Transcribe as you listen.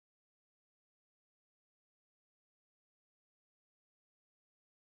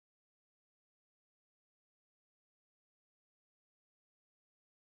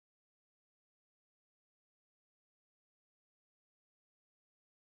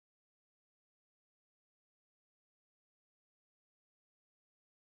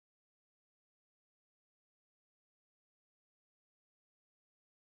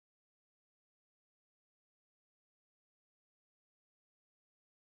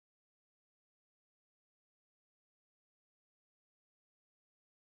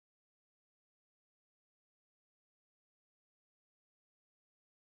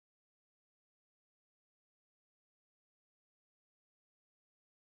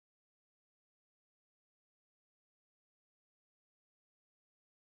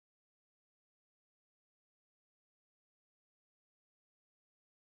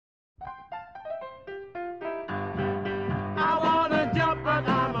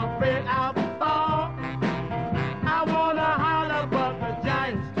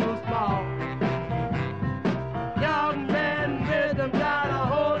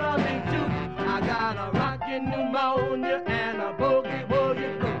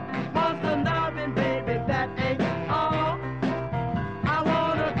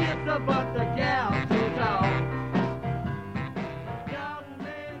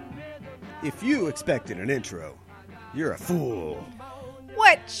If you expected an intro, you're a fool.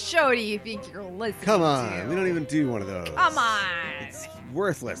 What show do you think you're listening Come on, to? we don't even do one of those. Come on. It's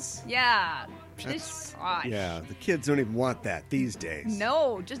worthless. Yeah. That's- Gosh. Yeah, the kids don't even want that these days.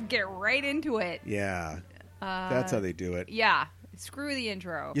 No, just get right into it. Yeah, that's how they do it. Yeah. Screw the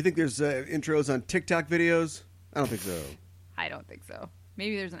intro. You think there's intros on TikTok videos? I don't think so. I don't think so.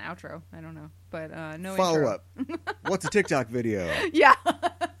 Maybe there's an outro. I don't know. But no Follow intro. up. What's a TikTok video? Yeah.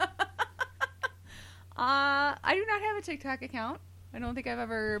 I do not have a TikTok account. I don't think I've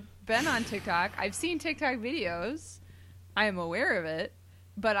ever been on TikTok. I've seen TikTok videos. I am aware of it.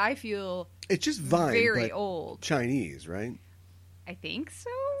 But I feel It's just Vine, very but old. Chinese, right? I think so.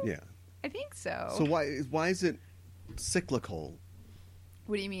 Yeah. I think so. So why is it cyclical?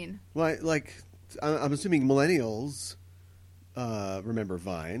 What do you mean? Why, like, I'm assuming millennials remember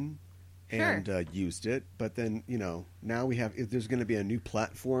Vine and used it, but then now there's going to be a new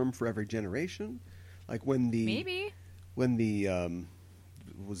platform for every generation, like when the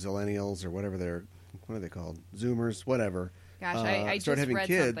Zillennials or what are they called, Zoomers, whatever. Gosh, I start just having read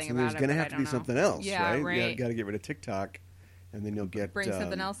kids, something and there's about going to it, have but to I be don't know. something else, Yeah, right? right. Got to get rid of TikTok, and then you'll get Bring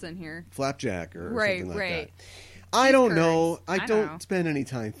something else in here. Flapjack or Right, something like right. that. I don't know. Curds. I I don't know. spend any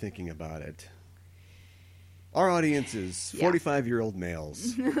time thinking about it. Our audience is 45-year-old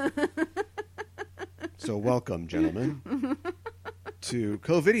males. So welcome, gentlemen, to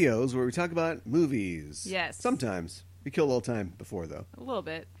COVideos, where we talk about movies. Yes. Sometimes. We kill a little time before, though. A little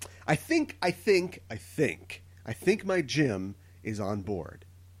bit. I think my gym is on board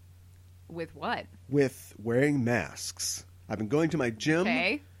With what? with wearing masks. I've been going to my gym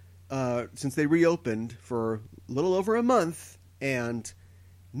Okay. since they reopened for a little over a month, and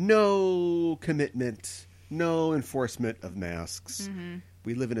no commitment, no enforcement of masks. Mm-hmm.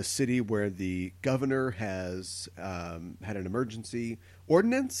 We live in a city where the governor has had an emergency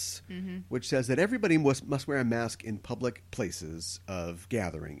ordinance, which says that everybody must wear a mask in public places of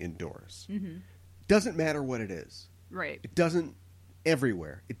gathering indoors. Mm-hmm. Doesn't matter what it is. Right. It doesn't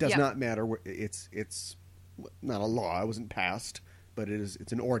everywhere. It does Yeah. not matter. It's not a law. It wasn't passed, but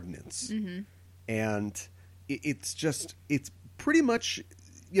it's an ordinance, and it's pretty much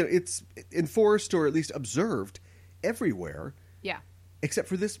it's enforced or at least observed everywhere. Yeah. Except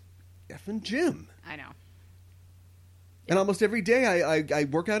for this effing gym. I know. And almost every day I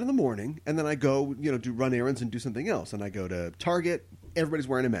work out in the morning, and then I go, do run errands and do something else. And I go to Target, everybody's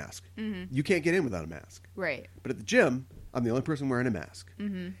wearing a mask. Mm-hmm. You can't get in without a mask. Right. But at the gym, I'm the only person wearing a mask.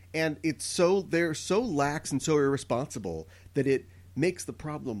 Mm-hmm. And they're so lax and so irresponsible that it makes the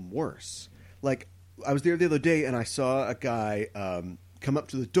problem worse. Like, I was there the other day, and I saw a guy come up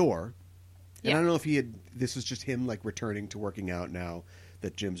to the door. And I don't know if this was just him, like, returning to working out now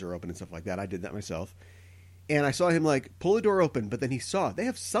that gyms are open and stuff like that. I did that myself. And I saw him, like, pull the door open, but then they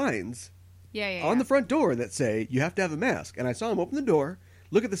have signs on the front door that say, you have to have a mask. And I saw him open the door,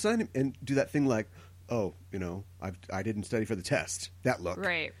 look at the sign, and do that thing like, oh, I didn't study for the test. That look.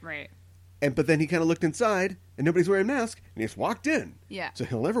 Right. But then he kind of looked inside, and nobody's wearing a mask, and he just walked in. Yeah. So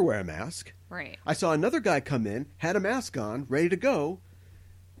he'll never wear a mask. Right. I saw another guy come in, had a mask on, ready to go.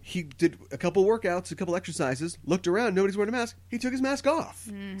 He did a couple workouts, a couple exercises, looked around, nobody's wearing a mask. He took his mask off.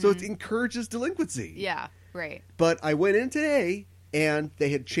 Mm-hmm. So it encourages delinquency. Yeah. Right. But I went in today, and they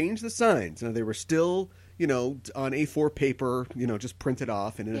had changed the signs. Now, they were still, on A4 paper, just printed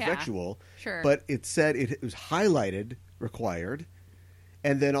off and ineffectual. Sure. But it said it was highlighted, required.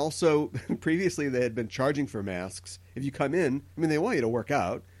 And then also, previously, they had been charging for masks. If you come in, they want you to work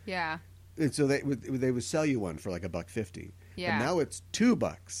out. Yeah. And so they would sell you one for like $1.50. Yeah. But now it's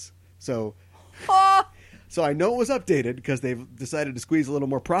 $2. So, Oh! so I know it was updated because they've decided to squeeze a little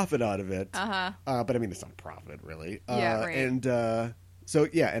more profit out of it. Uh-huh. But it's not profit really. Yeah, right. And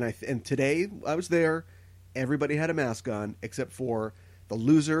and today I was there. Everybody had a mask on except for the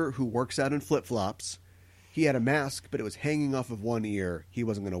loser who works out in flip flops. He had a mask, but it was hanging off of one ear. He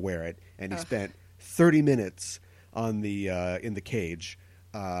wasn't going to wear it, and he spent 30 minutes on the in the cage.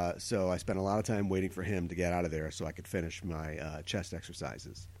 So I spent a lot of time waiting for him to get out of there so I could finish my chest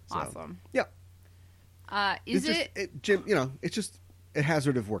exercises. So, Awesome. Yeah. Is Jim? It's just a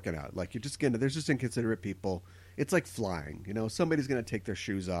hazard of working out. Like there's just inconsiderate people. It's like flying. Somebody's going to take their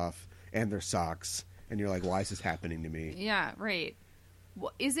shoes off and their socks, and you're like, why is this happening to me? Yeah. Right.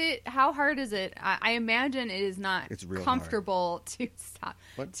 How hard is it? I imagine it is not comfortable to stop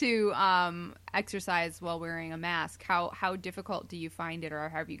to exercise while wearing a mask. How difficult do you find it, or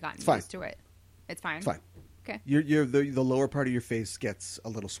have you gotten used to it? It's fine. It's fine. Okay. The lower part of your face gets a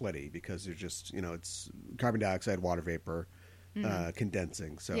little sweaty because you're just it's carbon dioxide, water vapor,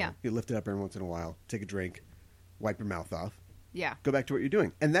 condensing. So you lift it up every once in a while, take a drink, wipe your mouth off, Yeah. Go back to what you're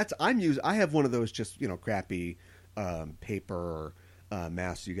doing. And I have one of those just, crappy paper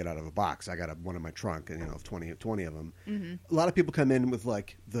masks you get out of a box. I got one in my trunk, and 20 of them. Mm-hmm. A lot of people come in with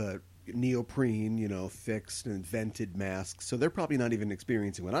like the neoprene, fixed and vented masks, so they're probably not even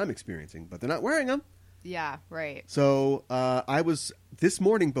experiencing what I'm experiencing, but they're not wearing them. Yeah, right. So I was this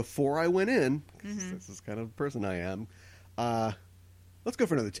morning before I went in. This is kind of the person I am. Let's go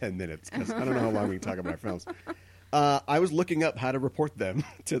for another 10 minutes because I don't know how long we can talk about our films. I was looking up how to report them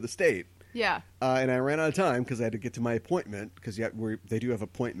to the state. Yeah. And I ran out of time because I had to get to my appointment because they do have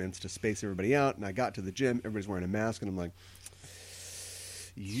appointments to space everybody out. And I got to the gym. Everybody's wearing a mask. And I'm like,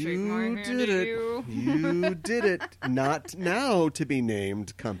 you did it. You did it. Not now to be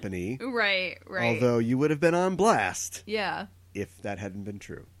named company. Right. Although you would have been on blast. Yeah. If that hadn't been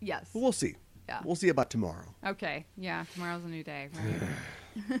true. Yes. But we'll see. Yeah. We'll see about tomorrow. Okay. Yeah. Tomorrow's a new day.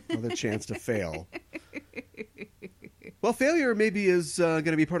 Right? Another chance to fail. Well, failure maybe is going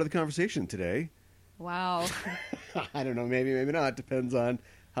to be part of the conversation today. Wow. I don't know. Maybe not. Depends on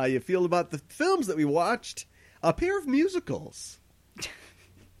how you feel about the films that we watched. A pair of musicals.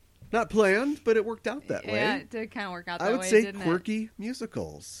 Not planned, but it worked out that way. Yeah, it did kind of work out that way, I would say didn't quirky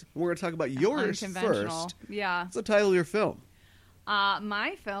musicals. We're going to talk about yours first. Yeah. What's the title of your film?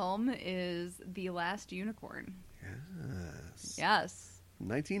 My film is The Last Unicorn. Yes.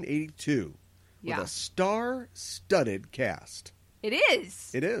 1982. With a star-studded cast. It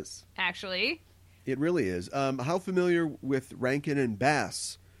is. It is. Actually. It really is. How familiar with Rankin and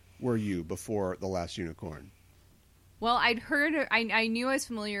Bass were you before The Last Unicorn? Well, I'd heard, I knew I was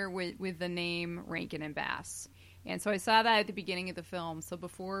familiar with the name Rankin and Bass. And so I saw that at the beginning of the film. So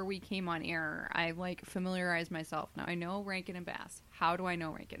before we came on air, I familiarized myself. Now I know Rankin and Bass. How do I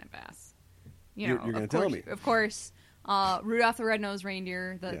know Rankin and Bass? You're going to tell me. Of course. Rudolph the Red-Nosed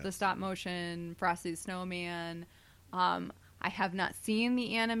Reindeer, the stop motion, Frosty the Snowman. I have not seen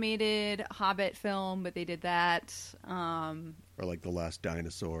the animated Hobbit film, but they did that. Or like The Last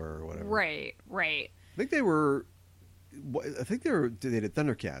Dinosaur or whatever. Right. I think they did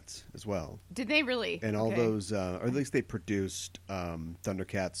Thundercats as well. Did they really? And all those, or at least they produced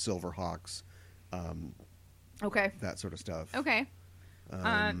Thundercats, Silverhawks, that sort of stuff. Okay.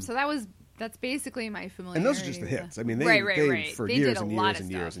 So that's basically my familiarity. And those are just the hits. I mean, they for years and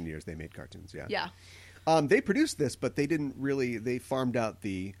years and years they made cartoons. Yeah. Yeah. They produced this, but they didn't really. They farmed out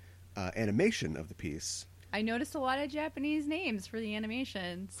the animation of the piece. I noticed a lot of Japanese names for the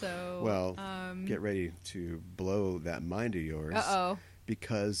animation, so... get ready to blow that mind of yours. Uh-oh.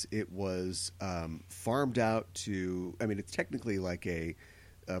 Because it was farmed out to... I mean, it's technically like a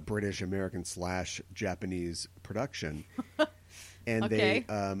British-American / Japanese production. And they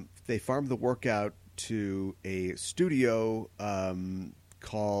farmed the work out to a studio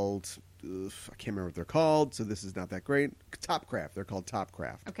called... I can't remember what they're called, so this is not that great. Topcraft. They're called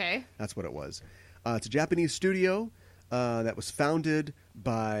Topcraft. Okay. That's what it was. It's a Japanese studio that was founded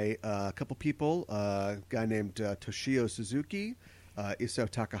by a couple people, a guy named Toshio Suzuki, Isao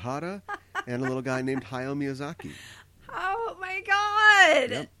Takahata, and a little guy named Hayao Miyazaki. Oh, my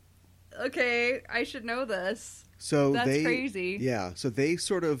God! Yep. Okay, I should know this. So That's crazy. Yeah, so they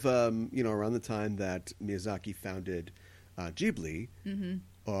sort of, around the time that Miyazaki founded Ghibli,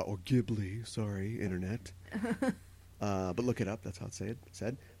 or Ghibli, sorry, Internet. But look it up. That's how it's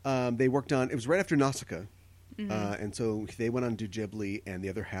said. They worked on... It was right after Nausicaa. And so they went on to do Ghibli, and the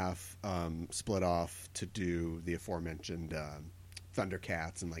other half split off to do the aforementioned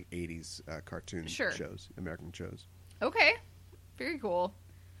Thundercats and like 80s cartoon shows, American shows. Okay. Very cool.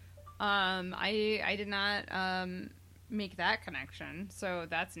 I did not make that connection, so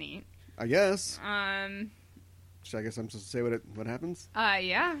that's neat. I guess. Should I guess I'm supposed to say what happens?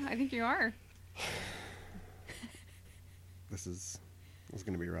 Yeah, I think you are. This is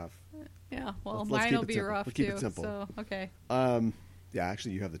going to be rough. Yeah, well, mine will be rough, too. Keep it simple. So, okay. Yeah,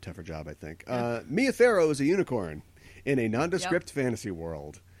 actually, you have the tougher job, I think. Mia Farrow is a unicorn in a nondescript fantasy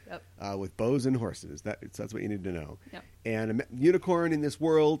world with bows and horses. That's what you need to know. Yep. And a unicorn in this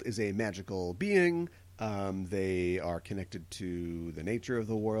world is a magical being. They are connected to the nature of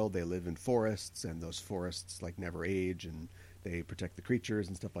the world. They live in forests, and those forests never age, and they protect the creatures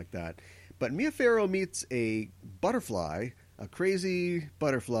and stuff like that. But Mia Farrow meets a butterfly, a crazy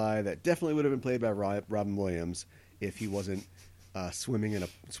butterfly that definitely would have been played by Robin Williams if he wasn't swimming in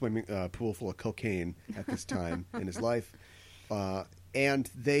a pool full of cocaine at this time in his life. And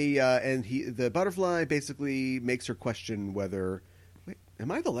the butterfly basically makes her question whether, wait,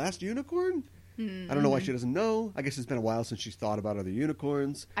 am I the last unicorn? I don't know why she doesn't know. I guess it's been a while since she's thought about other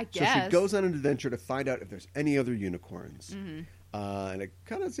unicorns. I guess. So she goes on an adventure to find out if there's any other unicorns. And it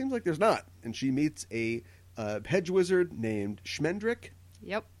kind of seems like there's not. And she meets a hedge wizard named Schmendrick.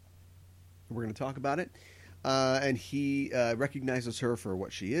 Yep. We're going to talk about it. And he recognizes her for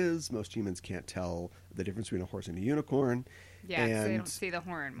what she is. Most humans can't tell the difference between a horse and a unicorn. Yeah, because they don't see the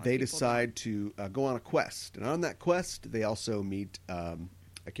horn. They decide to go on a quest. And on that quest, they also meet a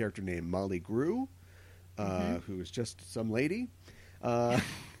character named Molly Grew, who is just some lady. And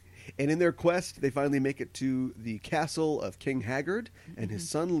in their quest, they finally make it to the castle of King Haggard and his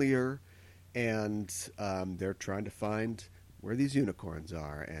son Lear. And they're trying to find where these unicorns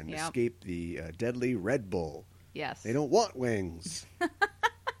are and escape the deadly Red Bull. Yes. They don't want wings.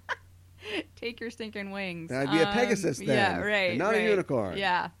 Take your stinking wings. That'd be a Pegasus then. Yeah, right. And not a unicorn.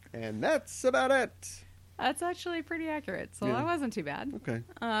 Yeah. And that's about it. That's actually pretty accurate. So that wasn't too bad. Okay.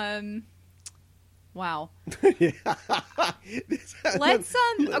 Wow. Yeah. Let's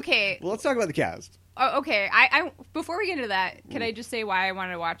okay. Well, let's talk about the cast. Oh, okay. I before we get into that, can I just say why I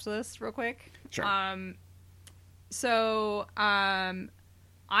wanted to watch this real quick? Sure.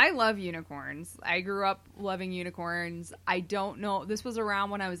 I love unicorns. I grew up loving unicorns. I don't know. This was around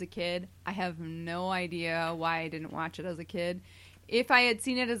when I was a kid. I have no idea why I didn't watch it as a kid. If I had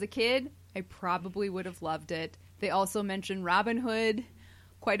seen it as a kid, I probably would have loved it. They also mention Robin Hood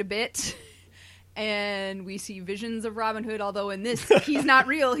quite a bit. And we see visions of Robin Hood, although in this, he's not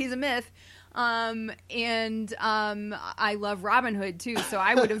real. He's a myth. I love Robin Hood, too. So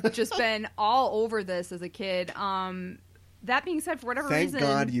I would have just been all over this as a kid. That being said, for whatever reason...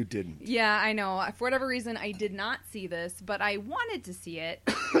 Thank God you didn't. Yeah, I know. For whatever reason, I did not see this, but I wanted to see it.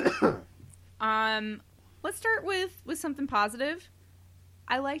 Let's start with something positive.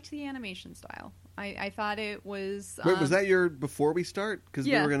 I liked the animation style. I thought it was... Wait, was that your before we start? Because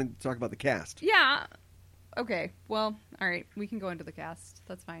we were going to talk about the cast. Yeah. Okay. Well, all right. We can go into the cast.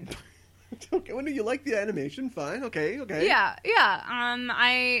 That's fine. Okay. When do you like the animation? Fine. Okay. Yeah.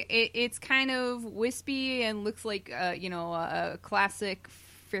 It's kind of wispy and looks like a classic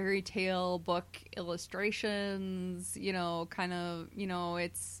fairy tale book illustrations.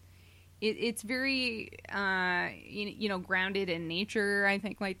 It's very grounded in nature. I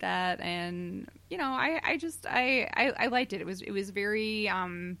think like that, and I liked it. It was very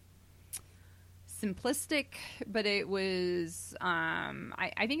simplistic, but it was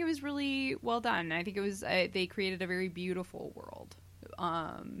I think it was really well done. I think it was they created a very beautiful world.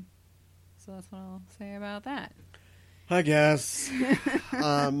 So that's what I'll say about that. I guess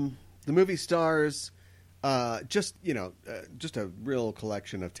the movie stars just a real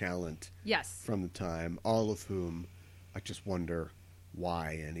collection of talent. Yes, from the time, all of whom I just wonder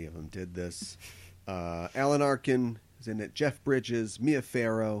why any of them did this. Alan Arkin is in it. Jeff Bridges, Mia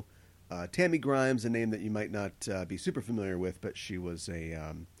Farrow. Tammy Grimes, a name that you might not be super familiar with, but she was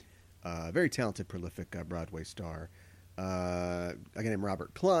a very talented, prolific Broadway star. A guy named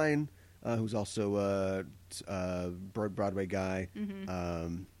Robert Klein, who's also a Broadway guy.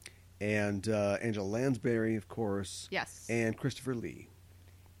 Mm-hmm. And Angela Lansbury, of course. Yes. And Christopher Lee.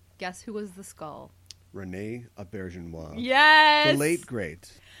 Guess who was the skull? René Auberjonois. Yes! The late, great.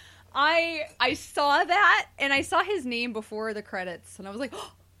 I saw that, and I saw his name before the credits, and I was like,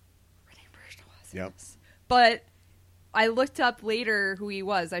 oh! Yep. But I looked up later who he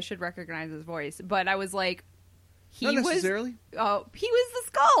was. I should recognize his voice. But I was like, not necessarily. Oh, he was the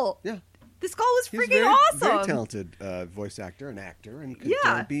skull. Yeah. The skull was freaking awesome. Very talented voice actor and actor, and could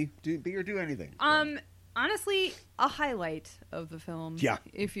be or do anything. So. Honestly, a highlight of the film. Yeah.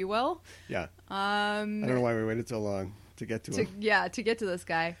 If you will. Yeah. I don't know why we waited so long to get to him. Yeah, to get to this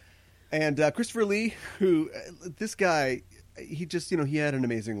guy. And Christopher Lee, who this guy, he just he had an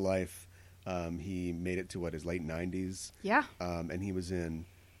amazing life. He made it to his late 90s. Yeah. And he was in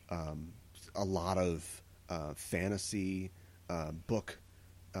a lot of fantasy book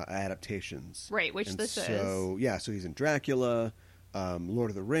adaptations. Right, which this is. So he's in Dracula,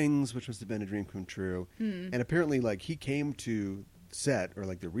 Lord of the Rings, which must have been a dream come true. And apparently, he came to set or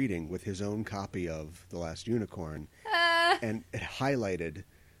the reading with his own copy of The Last Unicorn, and it highlighted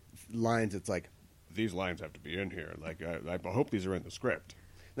lines. It's like, these lines have to be in here. I hope these are in the script.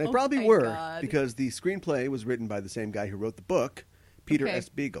 They probably were, because the screenplay was written by the same guy who wrote the book, Peter S.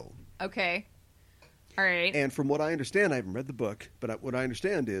 Beagle. Okay. All right. And from what I understand, I haven't read the book, but what I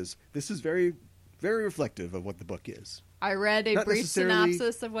understand is this is very, very reflective of what the book is. I read a brief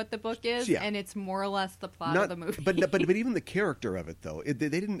synopsis of what the book is, and it's more or less the plot of the movie. But even the character of it, though, they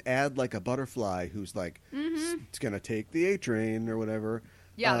didn't add a butterfly who's it's going to take the A train or whatever.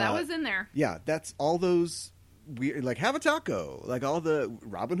 Yeah, that was in there. Yeah, that's all those... weird, have a taco. All the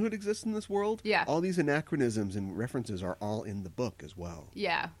Robin Hood exists in this world. Yeah. All these anachronisms and references are all in the book as well.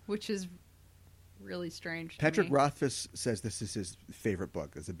 Yeah, which is really strange. Patrick Rothfuss says this is his favorite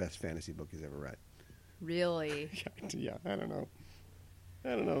book. It's the best fantasy book he's ever read. Really? Yeah, I don't know. I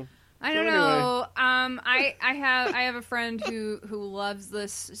don't know. I have a friend who loves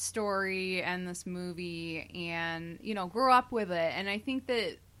this story and this movie, and grew up with it. And I think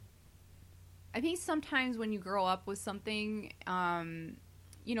sometimes when you grow up with something,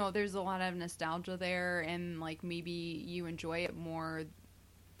 there's a lot of nostalgia there, and like maybe you enjoy it more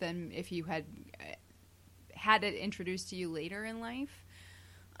than if you had it introduced to you later in life.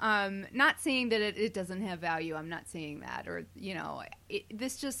 Not saying that it doesn't have value. I'm not saying that, or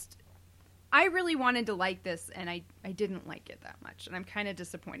I really wanted to like this, and I didn't like it that much, and I'm kind of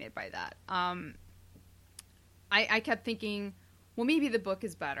disappointed by that. I kept thinking, well, maybe the book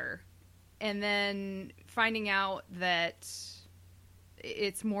is better, and then finding out that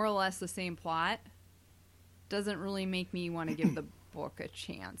it's more or less the same plot doesn't really make me want to give the book a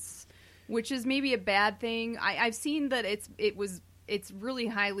chance, which is maybe a bad thing. I've seen that it's really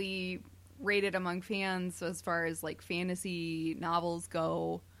highly rated among fans as far as like fantasy novels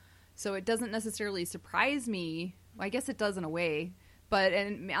go. So it doesn't necessarily surprise me. Well, I guess it does in a way. But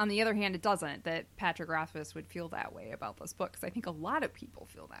on the other hand, it doesn't that Patrick Rothfuss would feel that way about this book. Because I think a lot of people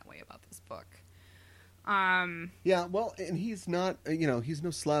feel that way about this book. Yeah, well, and he's not, he's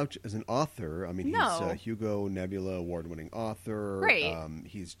no slouch as an author. I mean, he's a Hugo Nebula award-winning author. Right.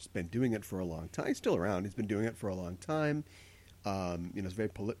 He's been doing it for a long time. He's still around. He's been doing it for a long time. He's very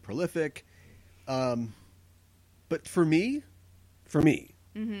prolific. But for me,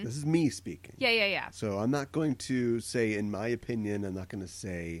 mm-hmm. This is me speaking. Yeah. So I'm not going to say, in my opinion, I'm not going to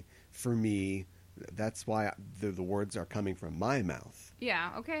say, for me, that's why the words are coming from my mouth.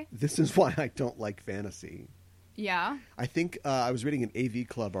 Yeah, okay. This is why I don't like fantasy. Yeah. I think I was reading an AV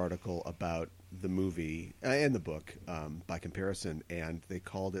Club article about the movie and the book by comparison, and they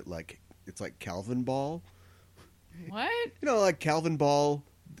called it it's like Calvin Ball. What? Like Calvin Ball,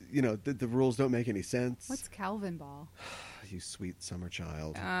 the rules don't make any sense. What's Calvin Ball? You sweet summer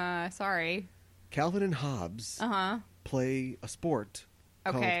child. Sorry. Calvin and Hobbes play a sport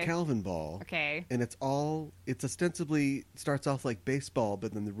called Calvin Ball. Okay. And it's ostensibly starts off like baseball,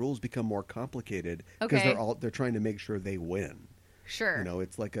 but then the rules become more complicated because they're trying to make sure they win. Sure.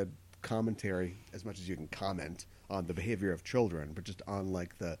 It's like a commentary, as much as you can comment on the behavior of children, but just on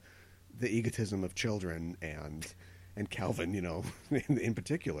like the egotism of children and Calvin, in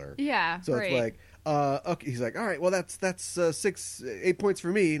particular. Yeah. So right. it's like, okay, he's like, all right, well, that's 8 points for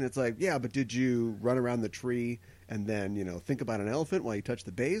me, and it's like, yeah, but did you run around the tree and then think about an elephant while you touch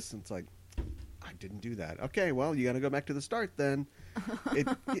the base? And it's like, I didn't do that. Okay, well, you got to go back to the start then.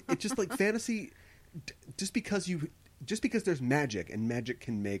 It just like fantasy, just because there's magic, and magic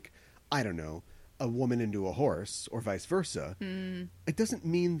can make, I don't know, a woman into a horse or vice versa. It doesn't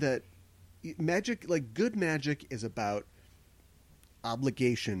mean that magic, like good magic, is about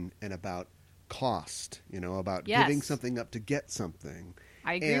obligation and about cost, about giving something up to get something.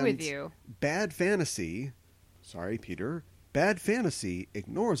 I agree with you. Bad fantasy, sorry, Peter, bad fantasy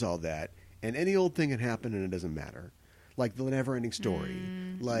ignores all that, and any old thing can happen and it doesn't matter. Like the Never-Ending Story.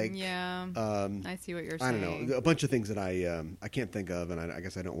 I see what you're saying. I don't know, a bunch of things that I can't think of, and I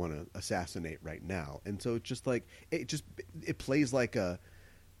guess I don't want to assassinate right now. And so it's just like, it plays like a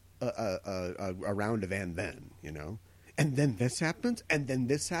round of and then, and then this happens, and then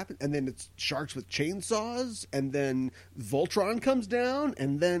this happens, and then it's sharks with chainsaws, and then Voltron comes down,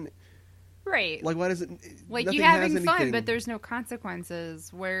 and then right. Like, why does it? Like, you're having fun, but there's no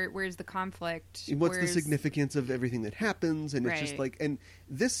consequences. Where's the conflict? What's the significance of everything that happens? And it's just like, and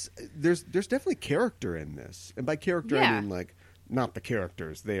this, there's definitely character in this, and by character I mean like not the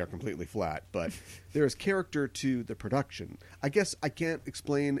characters; they are completely flat. But there is character to the production. I guess I can't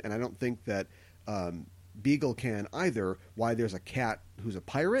explain, and I don't think that Beagle can either, why there's a cat who's a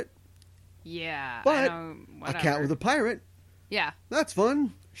pirate. Yeah, but a cat with a pirate. Yeah, that's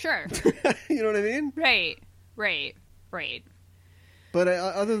fun. Sure. You know what I mean? Right. But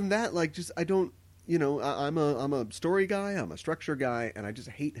other than that, like, just I don't. I'm a story guy. I'm a structure guy, and I just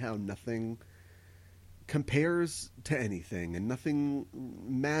hate how nothing compares to anything, and nothing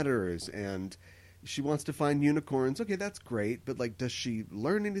matters. And she wants to find unicorns. Okay, that's great, but like, does she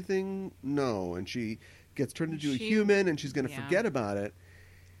learn anything? No, and she gets turned into a human, and she's going to forget about it.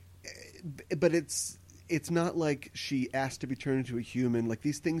 But it's not like she asked to be turned into a human. Like,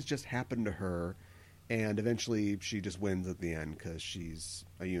 these things just happen to her, and eventually she just wins at the end because she's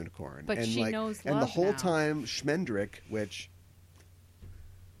a unicorn. But she knows love. And the whole time, Schmendrick, which...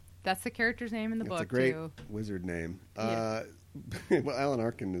 That's the character's name in the book, too. It's a great wizard name. Yeah. Well, Alan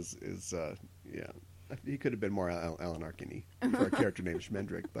Arkin is he could have been more Alan Arkin-y for a character named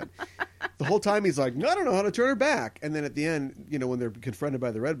Schmendrick. But the whole time he's like, I don't know how to turn her back. And then at the end, when they're confronted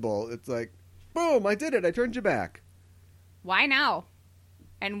by the Red Bull, it's like, Boom! I did it. I turned you back. Why now?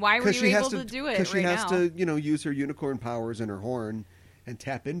 And why were you able to do it? Because she has now? to, use her unicorn powers and her horn and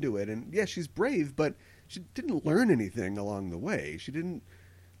tap into it. And yeah, she's brave, but she didn't learn anything along the way. She didn't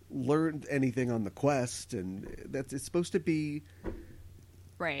learn anything on the quest, and it's supposed to be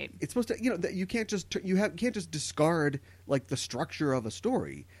right. It's supposed to, that you can't just can't just discard like the structure of a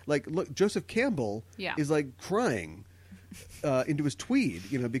story. Like, look, Joseph Campbell is like crying into his tweed,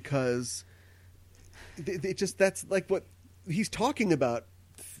 because that's like what he's talking about.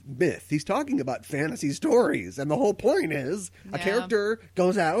 Myth. He's talking about fantasy stories, and the whole point is a character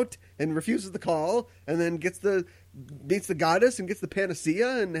goes out and refuses the call, and then meets the goddess and gets the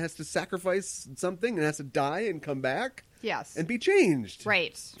panacea, and has to sacrifice something, and has to die and come back, and be changed.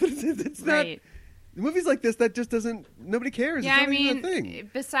 Right. It's not. Movies like this, that just doesn't. Nobody cares. Yeah, it's not even a thing.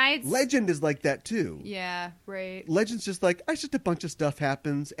 Besides, Legend is like that too. Yeah, right. Legend's just like it's just a bunch of stuff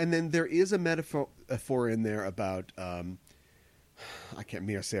happens, and then there is a metaphor in there about.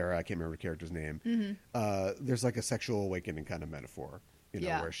 Mia Sarah, I can't remember the character's name. Mm-hmm. There's like a sexual awakening kind of metaphor,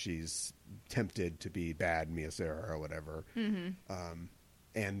 where she's tempted to be bad Mia Sarah or whatever. Mm-hmm.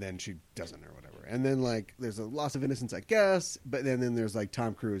 And then she doesn't or whatever. And then like there's a loss of innocence, I guess. But then there's like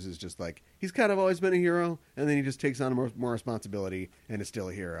Tom Cruise is just like, he's kind of always been a hero. And then he just takes on more responsibility and is still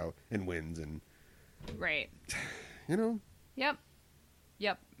a hero and wins. And right. Yep.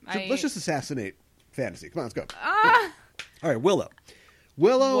 So let's just assassinate fantasy. Come on, let's go. All right, Willow.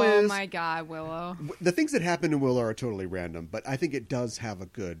 Willow is... Oh, my God, Willow. The things that happen in Willow are totally random, but I think it does have a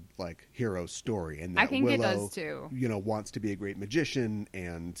good, hero story. And that I think Willow, it does, too. Wants to be a great magician,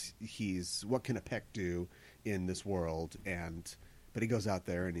 and what can a peck do in this world? But he goes out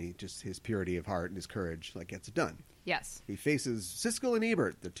there, and his purity of heart and his courage, gets it done. Yes. He faces Siskel and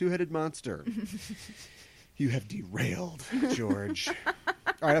Ebert, the two-headed monster. You have derailed, George. All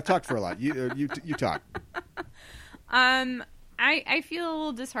right, I've talked for a lot. You talk. I feel a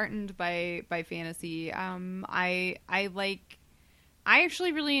little disheartened by fantasy. I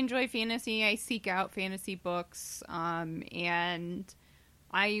actually really enjoy fantasy. I seek out fantasy books, and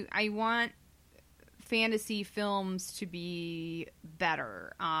I want fantasy films to be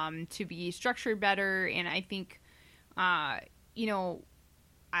better, to be structured better, and I think, I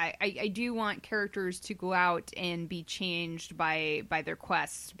do want characters to go out and be changed by their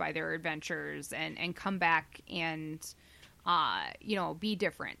quests, by their adventures, and come back and, be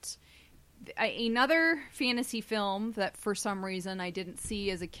different. Another fantasy film that for some reason I didn't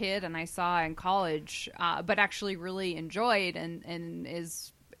see as a kid and I saw in college, but actually really enjoyed and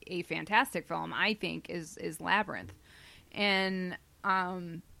is a fantastic film, I think, is Labyrinth. And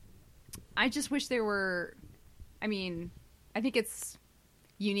I just wish there were, I think it's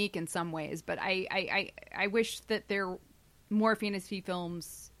unique in some ways, but I wish that there more fantasy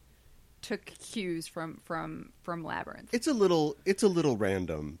films took cues from Labyrinth. It's a little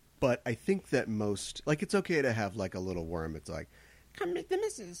random, but I think that most, it's okay to have a little worm. It's like, come meet the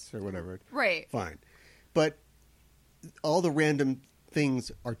missus or whatever. Right. Fine. But all the random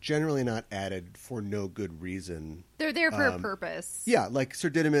things are generally not added for no good reason. They're there for a purpose. Yeah, like Sir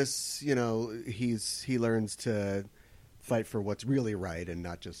Didymus, he learns to fight for what's really right and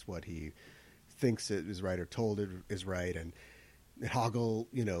not just what he thinks is right or told it is right. And Hoggle,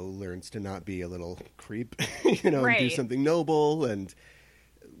 learns to not be a little creep, right. And do something noble. And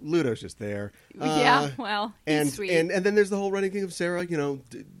Ludo's just there. He's sweet. And then there's the whole running thing of Sarah,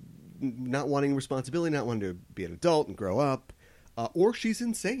 not wanting responsibility, not wanting to be an adult and grow up. Or she's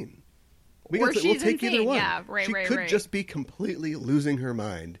insane. We'll take insane. Either one. Yeah, right, she could just be completely losing her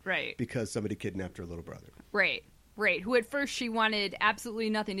mind. Right. Because somebody kidnapped her little brother. Right. Who at first she wanted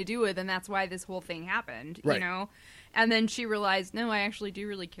absolutely nothing to do with, and that's why this whole thing happened, And then she realized, no, I actually do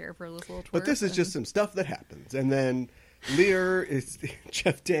really care for this little twerp. But this is just some stuff that happens. And then Lear is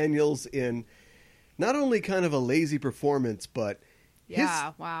Jeff Daniels in not only kind of a lazy performance, but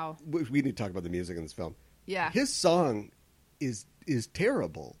wow. We need to talk about the music in this film. Yeah. His song is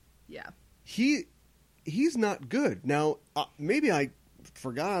terrible. Yeah. He's not good. Now, maybe I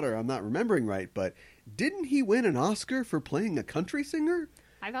forgot or I'm not remembering right, but didn't he win an Oscar for playing a country singer?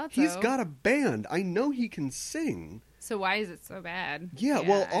 I thought so. He's got a band. I know he can sing. So why is it so bad? Yeah,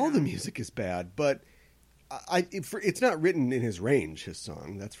 well, all the music is bad, but it's not written in his range, his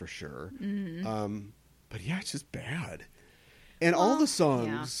song, that's for sure. Mm-hmm. But yeah, it's just bad. And all the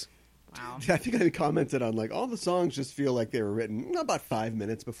songs... Yeah. Wow. I think I commented on, all the songs just feel like they were written about 5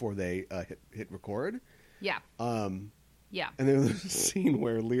 minutes before they hit record. Yeah. Yeah. And then there's a scene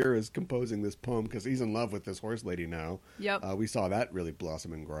where Lear is composing this poem because he's in love with this horse lady now. Yep. We saw that really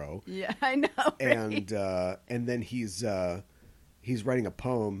blossom and grow. Yeah, I know. Right? And then he's writing a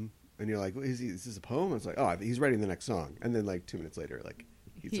poem And you're like, is this a poem? It's like, oh, he's writing the next song. And then like 2 minutes later, like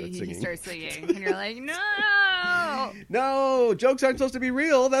he starts singing. And you're like, no! No! Jokes aren't supposed to be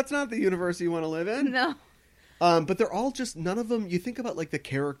real. That's not the universe you want to live in. No. But they're all just, none of them, you think about like the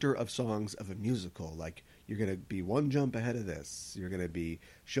character of songs of a musical. Like, you're going to be one jump ahead of this. You're going to be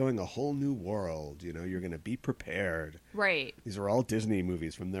showing a whole new world. You know, you're going to be prepared. Right. These are all Disney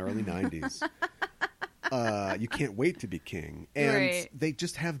movies from the early 90s. You can't wait to be king. And they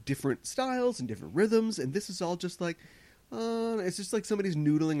just have different styles and different rhythms. And this is all just like, it's just like somebody's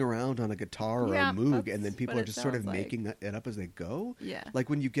noodling around on a guitar or a moog. And then people are just sort of making it up as they go. Yeah. Like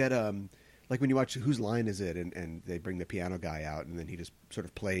when you get, like when you watch Whose Line Is It? And they bring the piano guy out and then he just sort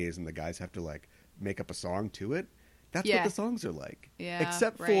of plays and the guys have to like make up a song to it. That's what the songs are like. Yeah,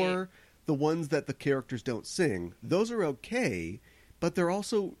 except for the ones that the characters don't sing. Those are okay, but they're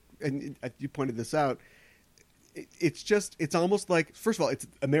also, and you pointed this out, it's almost like, first of all, it's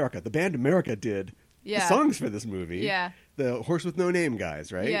America. The band America did the songs for this movie. Yeah. The Horse with No Name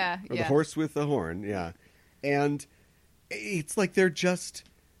guys, right? Yeah. Or the Horse with the Horn, yeah. And it's like they're just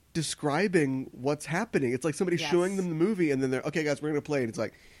describing what's happening. It's like somebody showing them the movie and then they're, okay guys, we're going to play. And it's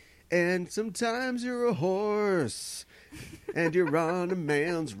like, and sometimes you're a horse and you're on a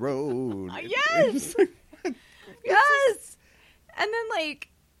man's road. Yes! Yes! And then like,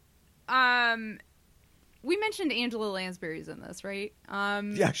 we mentioned Angela Lansbury's in this, right?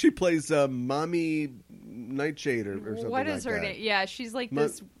 Yeah, she plays Mommy Nightshade or something like that. What is her name? Yeah, she's like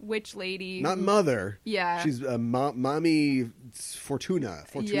this witch lady. Not Mother. Yeah. She's Mommy Fortuna.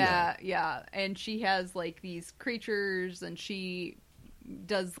 Yeah, yeah. And she has like these creatures and she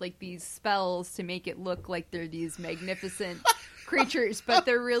does like these spells to make it look like they're these magnificent creatures, but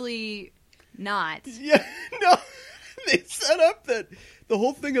they're really not. Yeah, no. They set up that the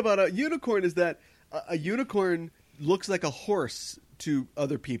whole thing about a unicorn is that a unicorn looks like a horse to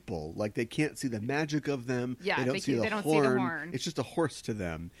other people. Like they can't see the magic of them. Yeah, they don't see the horn. It's just a horse to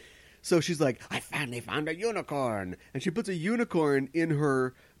them. So she's like, I finally found a unicorn. And she puts a unicorn in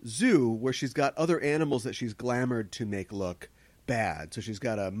her zoo where she's got other animals that she's glamored to make look bad. So she's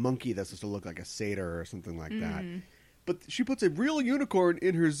got a monkey that's supposed to look like a satyr or something like that. But she puts a real unicorn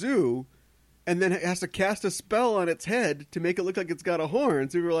in her zoo and then has to cast a spell on its head to make it look like it's got a horn.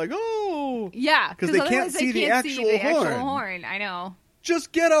 So we were like, oh. Yeah. Because they can't see the actual horn. I know.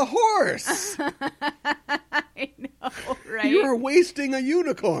 Just get a horse. I know, right? You're wasting a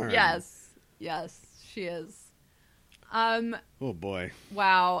unicorn. Yes. Yes, she is. Oh, boy.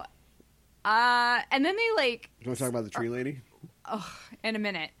 Wow. And then they like... Do you want to talk about the tree lady? Oh, in a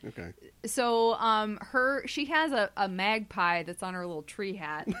minute. Okay. So, she has a magpie that's on her little tree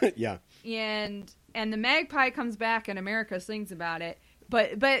hat. Yeah. And the magpie comes back and America sings about it,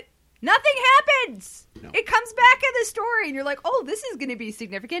 but nothing happens. No. It comes back in the story and you're like, oh, this is going to be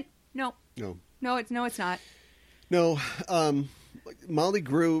significant. No, it's not. No. Molly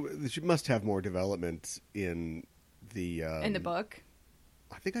Grew, she must have more development in the book.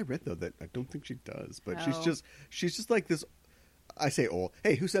 I think I read though that I don't think she does, but she's just like this. I say old.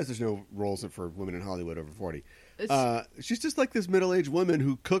 Hey, who says there's no roles for women in Hollywood over 40? She's just like this middle-aged woman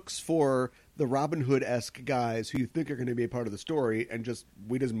who cooks for the Robin Hood-esque guys who you think are going to be a part of the story, and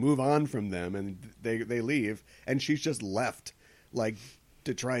we just move on from them, and they leave, and she's just left like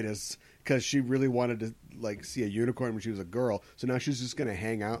detritus because she really wanted to like see a unicorn when she was a girl. So now she's just going to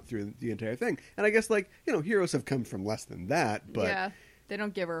hang out through the entire thing. And I guess heroes have come from less than that, but. Yeah. They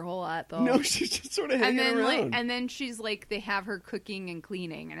don't give her a whole lot, though. No, she's just sort of hanging around. And then she's like, they have her cooking and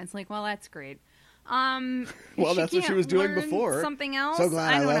cleaning, and it's like, well, that's great. Well, that's what she was doing before. Something else. So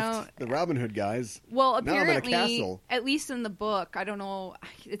glad I left the Robin Hood guys. Well, apparently, now I'm in a castle. At least in the book, I don't know.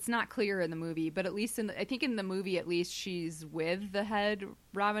 It's not clear in the movie, but at least I think in the movie, at least she's with the head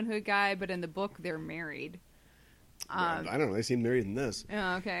Robin Hood guy. But in the book, they're married. I don't know. They seem married in this.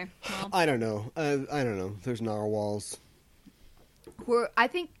 Oh, okay. Well, I don't know. I don't know. There's narwhals. I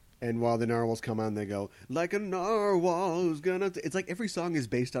think. And while the narwhals come on, they go, like a narwhal who's gonna... It's like every song is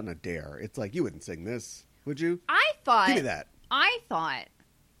based on a dare. It's like, you wouldn't sing this, would you? Give me that. I thought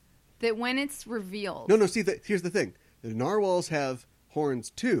that when it's revealed... No, see, here's the thing. The narwhals have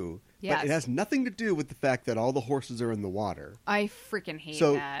horns, too, but it has nothing to do with the fact that all the horses are in the water. I freaking hate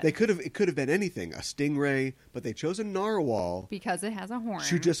that. So it could have been anything. A stingray, but they chose a narwhal... Because it has a horn.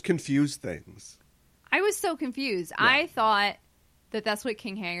 To just confuse things. I was so confused. Yeah. I thought... that's what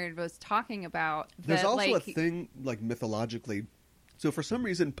King Haggard was talking about. There's also a thing, like, mythologically. So for some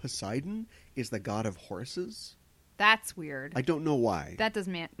reason, Poseidon is the god of horses. That's weird. I don't know why. That does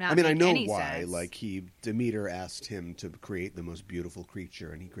not make any sense. I know why. Sense. Like, Demeter asked him to create the most beautiful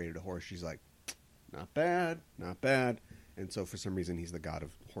creature, and he created a horse. She's like, not bad, not bad. And so for some reason he's the god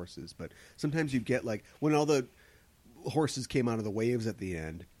of horses. But sometimes you get like when all the horses came out of the waves at the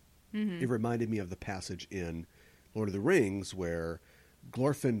end, it reminded me of the passage in Lord of the Rings where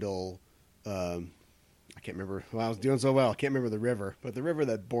Glorfindel, I can't remember. Well, I was doing so well. I can't remember the river, but the river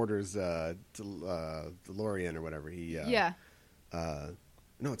that borders to Lorien or whatever.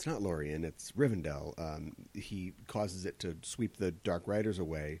 No, it's not Lorien. It's Rivendell. He causes it to sweep the Dark Riders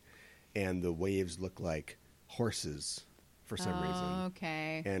away, and the waves look like horses for some reason.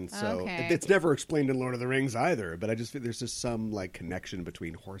 Okay. And so it's never explained in Lord of the Rings either. But I just feel there's just some like connection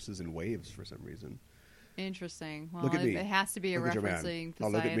between horses and waves for some reason. Interesting. Well, look at me. It has to be look referencing Poseidon. Oh,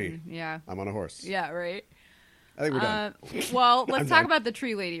 look at me. Yeah. I'm on a horse. Yeah, right. I think we're done. Well, let's talk about the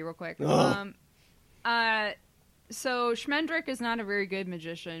tree lady real quick. So Schmendrick is not a very good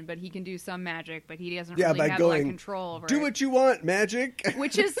magician, but he can do some magic, but he doesn't really have control over it. Do what you want, magic.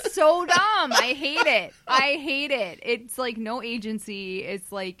 Which is so dumb. I hate it. It's like no agency.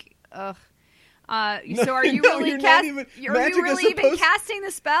 It's like, ugh. So are you really even casting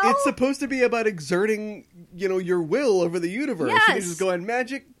the spell? It's supposed to be about exerting, your will over the universe. Yes. And he's just going,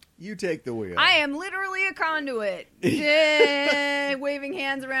 magic, you take the wheel. I am literally a conduit. Waving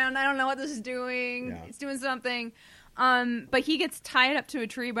hands around. I don't know what this is doing. Yeah. It's doing something. But he gets tied up to a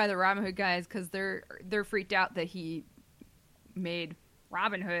tree by the Robin Hood guys because they're freaked out that he made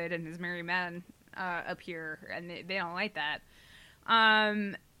Robin Hood and his merry men appear, and they don't like that.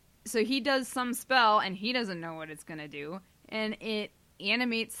 So he does some spell, and he doesn't know what it's going to do, and it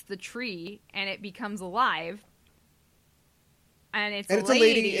animates the tree, and it becomes alive. And it's a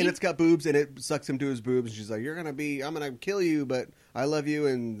lady, and it's got boobs, and it sucks him to his boobs, and she's like, I'm going to kill you, but I love you,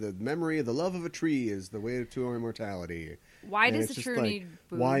 and the memory of the love of a tree is the way to our immortality. Why does the tree need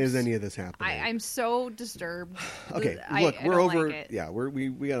boobs? Why is any of this happening? I'm so disturbed. Okay, look, we're over. Like yeah, we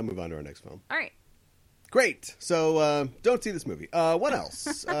got to move on to our next film. All right. Great. So don't see this movie. What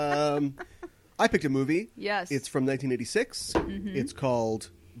else? I picked a movie. Yes. It's from 1986. Mm-hmm. It's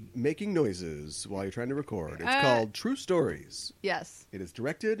called Making Noises While You're Trying to Record. It's called True Stories. Yes. It is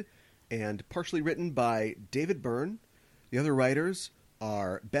directed and partially written by David Byrne. The other writers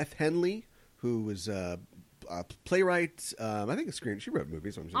are Beth Henley, who was a playwright. I think she wrote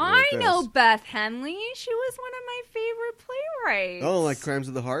movies. I know Beth Henley. She was one of my favorite playwrights. Oh, like Crimes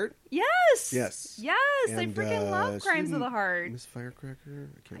of the Heart? Yes. Yes. And, I freaking love Crimes of the Heart. Miss Firecracker?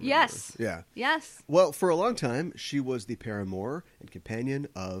 I can't remember. Yes. Yeah. Yes. Well, for a long time, she was the paramour and companion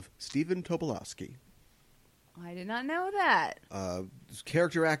of Stephen Tobolowsky. I did not know that.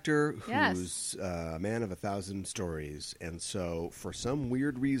 Character actor who's a man of 1,000 stories. And so, for some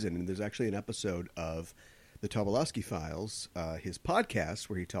weird reason, and there's actually an episode of the Tobolowsky Files, his podcast,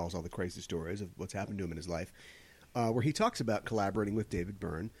 where he tells all the crazy stories of what's happened to him in his life, where he talks about collaborating with David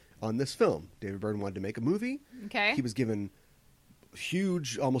Byrne on this film. David Byrne wanted to make a movie. Okay. He was given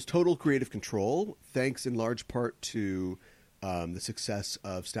huge, almost total creative control, thanks in large part to the success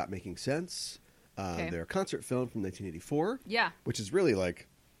of Stop Making Sense, their concert film from 1984. Yeah. Which is really like,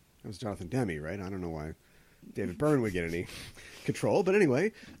 it was Jonathan Demme, right? I don't know why David Byrne would get any control. But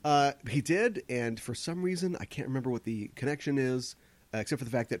anyway, he did, and for some reason, I can't remember what the connection is, except for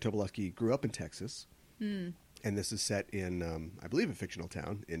the fact that Tobolowsky grew up in Texas. And this is set in, I believe, a fictional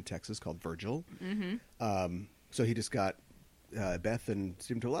town in Texas called Virgil. Mm-hmm. So he just got Beth and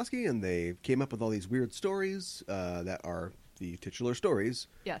Stephen Tobolowsky, and they came up with all these weird stories that are the titular stories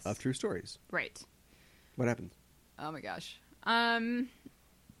of true stories. Right. What happens? Oh, my gosh.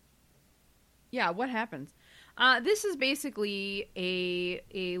 Yeah, what happens? This is basically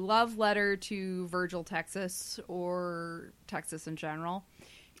a love letter to Virgil, Texas, or Texas in general.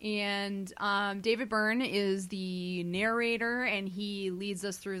 And David Byrne is the narrator, and he leads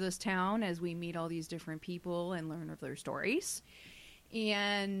us through this town as we meet all these different people and learn of their stories.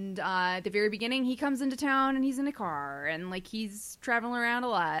 And at the very beginning, he comes into town, and he's in a car, and like he's traveling around a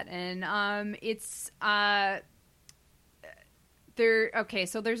lot. And it's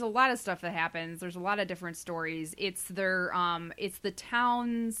so there's a lot of stuff that happens. There's a lot of different stories. It's the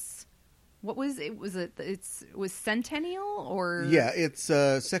town's. What was it? Was centennial or? Yeah, it's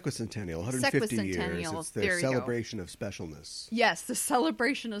sequicentennial, 150 years. It's their celebration of specialness. Yes, the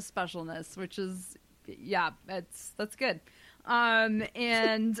celebration of specialness, which is, that's good.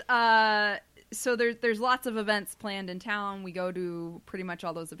 So there's lots of events planned in town. We go to pretty much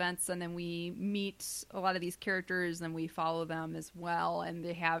all those events, and then we meet a lot of these characters, and we follow them as well. And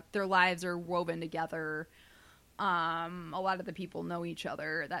their lives are woven together. A lot of the people know each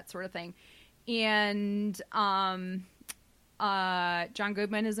other, that sort of thing. And John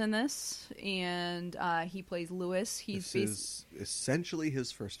Goodman is in this, and he plays Lewis. This is essentially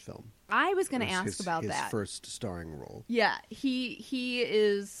his first film. I was going to ask about his that. First starring role. Yeah, he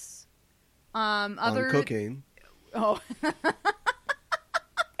is on cocaine. Oh,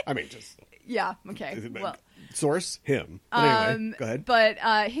 I mean, just yeah. Okay. Well, source him. But anyway, go ahead. But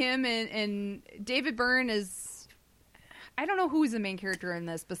him and David Byrne is. I don't know who's the main character in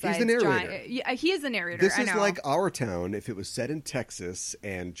this besides He's the narrator. John. Yeah, he is the narrator. This is like Our Town if it was set in Texas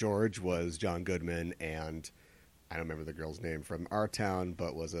and George was John Goodman and I don't remember the girl's name from Our Town,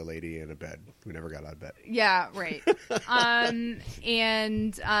 but was a lady in a bed who never got out of bed. Yeah, right.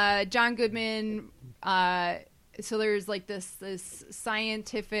 And John Goodman. So there's like this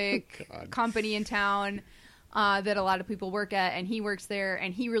scientific company in town. That a lot of people work at, and he works there,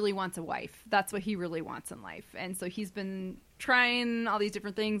 and he really wants a wife. That's what he really wants in life. And so he's been trying all these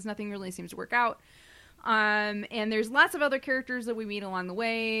different things. Nothing really seems to work out. And there's lots of other characters that we meet along the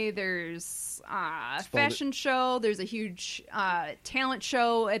way. There's a fashion show. There's a huge talent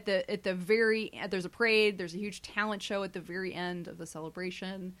show at the very. There's a parade. There's a huge talent show at the very end of the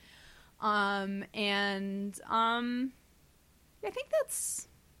celebration. I think that's.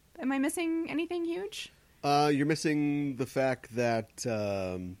 Am I missing anything huge? You're missing the fact that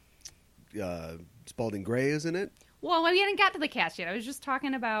Spalding Gray is in it. Well, we hadn't got to the cast yet. I was just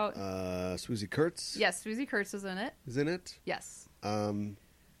talking about... Swoosie Kurtz? Yes, Swoosie Kurtz is in it. Is in it? Yes. And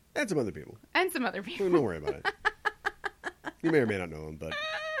some other people. And some other people. Don't worry about it. You may or may not know them, but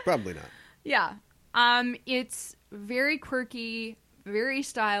probably not. Yeah. It's very quirky, very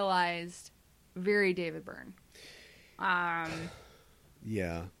stylized, very David Byrne.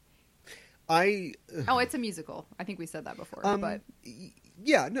 Yeah. It's a musical. I think we said that before. But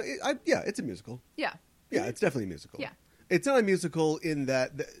yeah, no, it's a musical. Yeah, yeah, it's definitely a musical. Yeah, it's not a musical in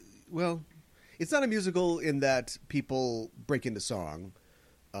that. It's not a musical in that people break into song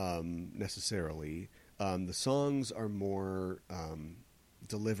necessarily. The songs are more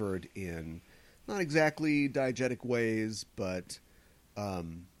delivered in not exactly diegetic ways, but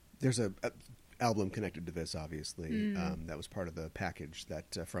there's a album connected to this, obviously. That was part of the package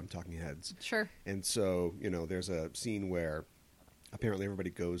that from Talking Heads. Sure. And so, there's a scene where apparently everybody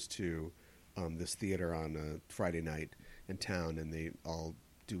goes to this theater on a Friday night in town, and they all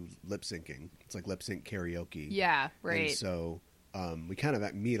do lip syncing. It's like lip sync karaoke. Yeah, right. And so we kind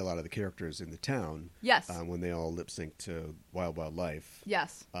of meet a lot of the characters in the town. Yes. When they all lip sync to Wild Wild Life.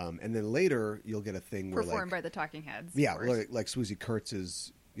 Yes. And then later you'll get a thing where performed by the Talking Heads. Yeah, like Swoosie Kurtz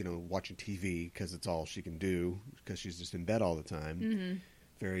is watching TV because it's all she can do because she's just in bed all the time. Mm-hmm.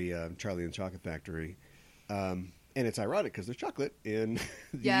 Very Charlie and the Chocolate Factory. And it's ironic because there's chocolate in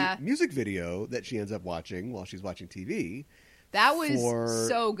the music video that she ends up watching while she's watching TV. That was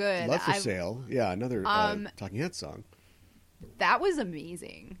so good. Love for Sale. Yeah, another Talking Heads song. That was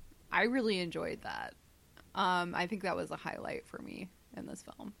amazing. I really enjoyed that. I think that was a highlight for me in this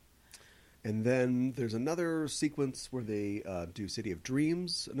film. And then there's another sequence where they do City of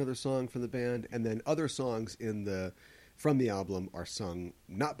Dreams, another song from the band, and then other songs from the album are sung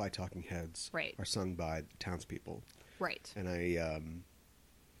not by Talking Heads, right? Are sung by townspeople, right? And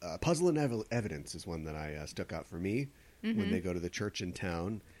Puzzle and Evidence is one that I stuck out for me when they go to the church in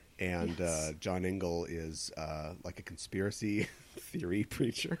town, and John Engel is like a conspiracy theory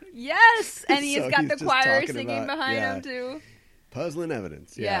preacher. Yes, and he's got the choir singing behind him too. Puzzle and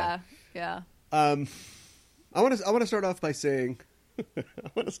Evidence, yeah. I want to start off by saying,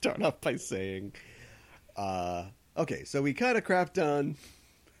 okay, so we kind of crapped on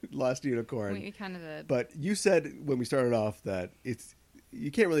Lost Unicorn. We kind of did. But you said when we started off that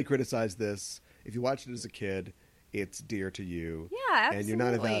you can't really criticize this. If you watched it as a kid, it's dear to you. Yeah, absolutely. And you're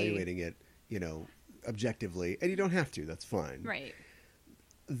not evaluating it, objectively, and you don't have to. That's fine. Right.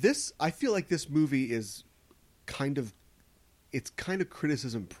 I feel like this movie is kind of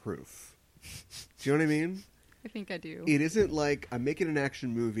criticism proof. Do you know what I mean? I think I do. It isn't like I'm making an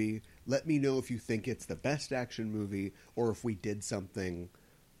action movie. Let me know if you think it's the best action movie or if we did something,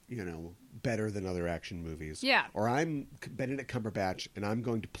 better than other action movies. Yeah. Or I'm Benedict Cumberbatch and I'm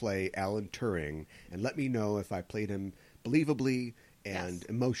going to play Alan Turing and let me know if I played him believably and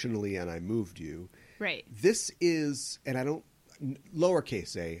emotionally and I moved you. Right. This is, and I don't,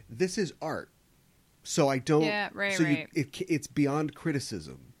 lowercase a, this is art. So I don't. Yeah, right, so right. It's beyond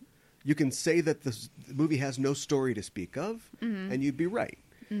criticism. You can say that the movie has no story to speak of, and you'd be right.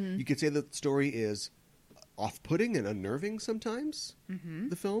 Mm-hmm. You could say that the story is off-putting and unnerving sometimes,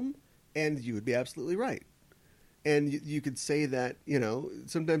 the film, and you would be absolutely right. And you could say that,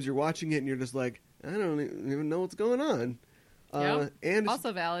 sometimes you're watching it and you're just like, I don't even know what's going on. And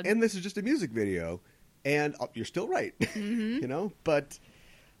also valid. And this is just a music video. And you're still right, Mm-hmm. you know. But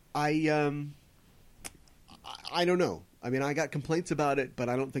I don't know. I mean, I got complaints about it, but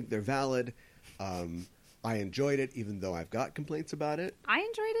I don't think they're valid. I enjoyed it, even though I've got complaints about it. I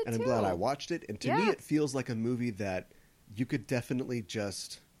enjoyed it, and too. I'm glad I watched it. And to me, it feels like a movie that you could definitely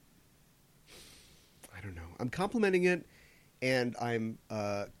just... I don't know. I'm complimenting it, and I'm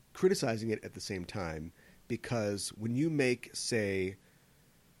criticizing it at the same time, because when you make, say...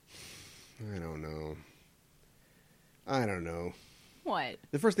 I don't know. What?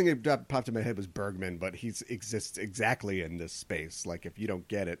 The first thing that popped in my head was Bergman, but he exists exactly in this space. Like, if you don't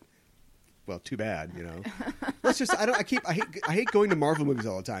get it, well, too bad, you know. Let's just... I hate going to Marvel movies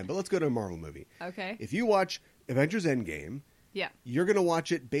all the time, but let's go to a Marvel movie. Okay. If you watch Avengers Endgame... Yeah. You're going to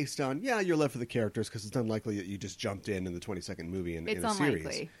watch it based on, your love for the characters, because it's unlikely that you just jumped in the 22nd movie in a series. It's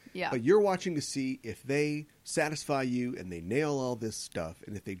unlikely, yeah. But you're watching to see if they satisfy you and they nail all this stuff.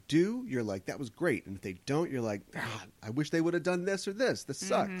 And if they do, you're like, that was great. And if they don't, you're like, I wish they would have done this or this. This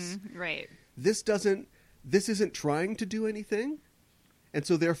sucks. Mm-hmm. Right. This isn't trying to do anything. And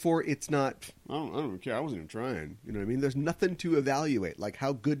so therefore it's not, I don't care. I wasn't even trying. You know what I mean? There's nothing to evaluate. Like,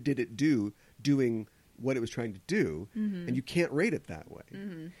 how good did it do doing what it was trying to do, and you can't rate it that way.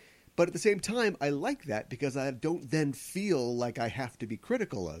 Mm-hmm. But at the same time, I like that because I don't then feel like I have to be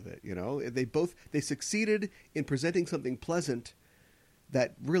critical of it. You know, they succeeded in presenting something pleasant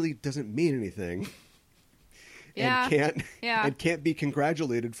that really doesn't mean anything, and can't be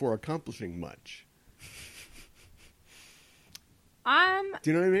congratulated for accomplishing much. Do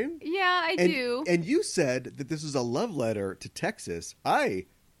you know what I mean? Yeah, I do. And you said that this is a love letter to Texas. I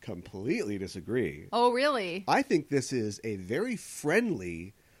completely disagree. Oh, really? I think this is a very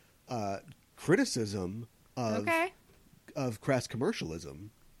friendly criticism of crass commercialism.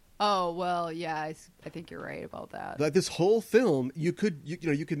 Oh, well, yeah, I think you're right about that. Like, this whole film, you could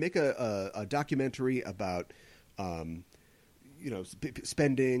make a documentary about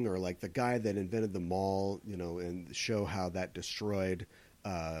spending, or like the guy that invented the mall, and show how that destroyed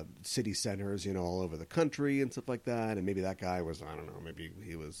city centers, all over the country and stuff like that. And maybe that guy was, I don't know, maybe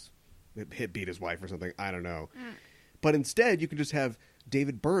he beat his wife or something. I don't know. But instead, you can just have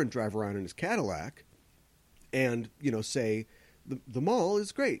David Byrne drive around in his Cadillac and, say, the mall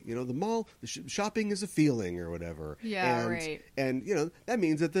is great. The mall, shopping is a feeling or whatever. Yeah, right. And, that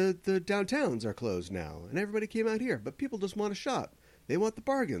means that the downtowns are closed now and everybody came out here. But people just want to shop. They want the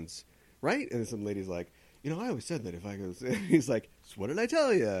bargains, right? And some lady's like, I always said that if I go... He's like, so what did I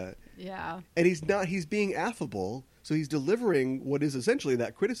tell you? Yeah. And he's being affable, so he's delivering what is essentially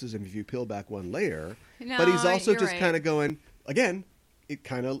that criticism if you peel back one layer. No, but he's also just right. kind of going, again, it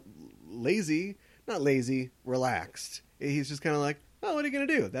kind of not lazy, relaxed. He's just kind of like, oh, what are you going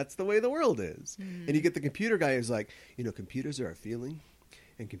to do? That's the way the world is. Mm. And you get the computer guy who's like, computers are a feeling,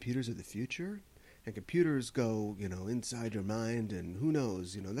 and computers are the future, and computers go, inside your mind, and who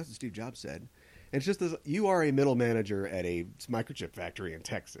knows, that's what Steve Jobs said. And it's just you are a middle manager at a microchip factory in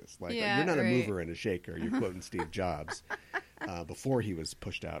Texas. Like, you're not a mover and a shaker. You're quoting Steve Jobs before he was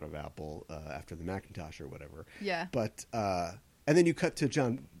pushed out of Apple after the Macintosh or whatever. Yeah. But and then you cut to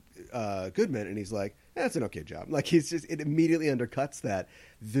John Goodman, and he's like, "That's an okay job." Like, it immediately undercuts that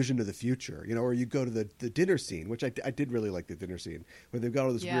vision of the future, Or you go to the dinner scene, which I did really like the dinner scene, where they've got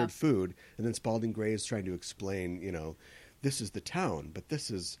all this weird food, and then Spalding Gray is trying to explain, this is the town, but this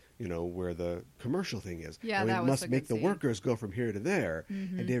is, where the commercial thing is. Yeah, and that we was must a make good the scene. workers go from here to there.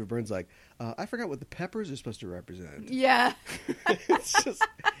 Mm-hmm. And David Byrne's like, I forgot what the peppers are supposed to represent. Yeah.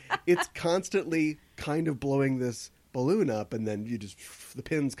 It's constantly kind of blowing this balloon up, and then the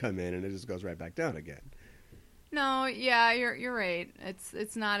pins come in, and it just goes right back down again. No, yeah, you're right.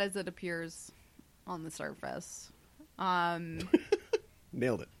 It's not as it appears on the surface.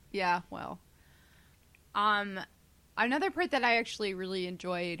 Nailed it. Yeah, well. Another part that I actually really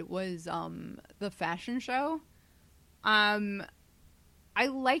enjoyed was the fashion show. I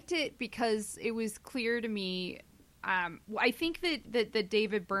liked it because it was clear to me. I think that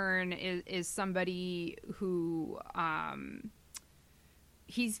David Byrne is somebody who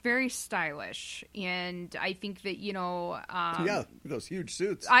he's very stylish, and I think that yeah, those huge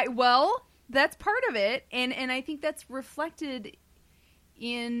suits. That's part of it, and I think that's reflected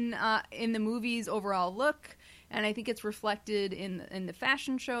in the movie's overall look. And I think it's reflected in the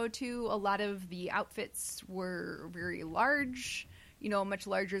fashion show, too. A lot of the outfits were very large, much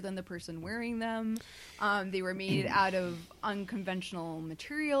larger than the person wearing them. They were made out of unconventional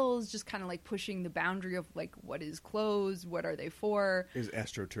materials, just kind of like pushing the boundary of like, what is clothes? What are they for? Is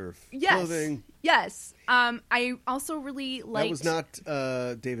AstroTurf clothing? Yes. I also really liked... That was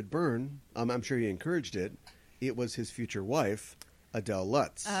not David Byrne. I'm sure he encouraged it. It was his future wife, Adele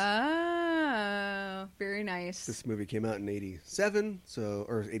Lutz. Oh, very nice. This movie came out in 87,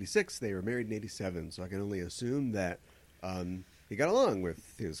 or 86. They were married in 87, so I can only assume that he got along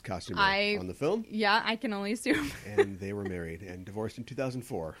with his costumer on the film. Yeah, I can only assume. And they were married and divorced in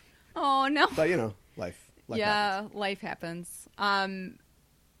 2004. Oh, no. But, life happens. Life happens.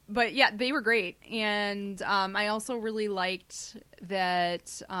 But, yeah, they were great. And I also really liked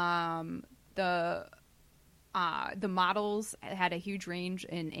that the models had a huge range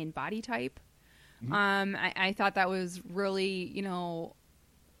in body type. Mm-hmm. I thought that was really,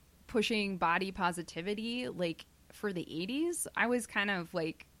 pushing body positivity, like, for the 80s. I was kind of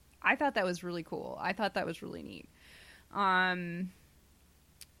like, I thought that was really cool. I thought that was really neat.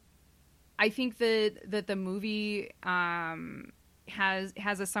 I think that the movie has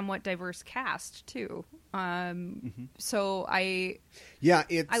a somewhat diverse cast too. So I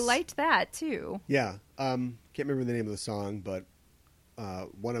liked that too. Yeah. Can't remember the name of the song, but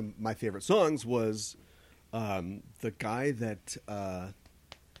one of my favorite songs was the guy that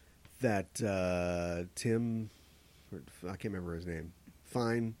Tim, I can't remember his name.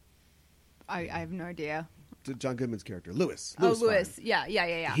 Fine. I have no idea. John Goodman's character, Lewis. Lewis. Yeah.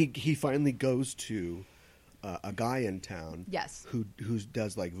 He finally goes to a guy in town. Yes. Who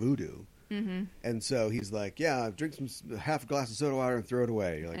does like voodoo. Mm-hmm. And so he's like, yeah, drink half a glass of soda water and throw it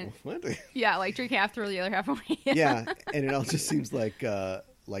away. You're like, what? Yeah, like drink half, throw the other half away. Yeah, and it all just seems like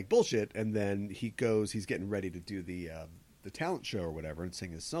bullshit. And then he's getting ready to do the talent show or whatever and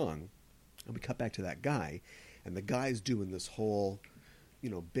sing his song. And we cut back to that guy, and the guy's doing this whole,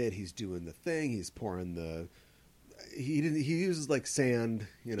 bit. He's doing the thing. He's pouring he uses like sand,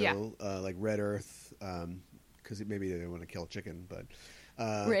 like red earth, because maybe they didn't want to kill a chicken, but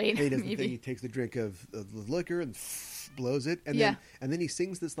right. He does the thing. He takes the drink of the liquor and blows it, and then he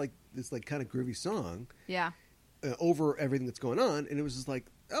sings this kind of groovy song, over everything that's going on, and it was just like,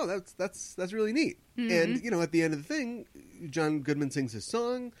 oh, that's really neat. Mm-hmm. And at the end of the thing, John Goodman sings his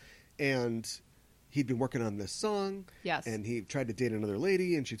song, and he'd been working on this song. Yes. And he tried to date another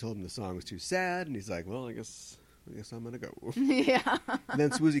lady, and she told him the song was too sad, and he's like, well, I guess I'm gonna go. Yeah. And then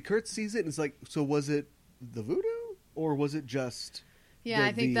Swoosie Kurtz sees it, and it's like, so was it the voodoo, or was it just? Yeah,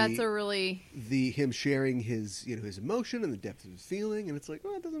 I think that's a really him sharing his his emotion and the depth of his feeling, and it's like,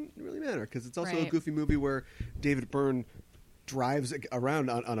 well, it doesn't really matter because it's also a goofy movie where David Byrne drives around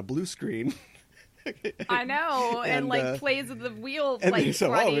on a blue screen. I know, and plays with the wheel, and like, so,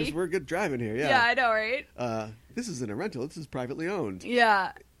 we're good driving here, yeah. Yeah, I know, right? This isn't a rental; this is privately owned.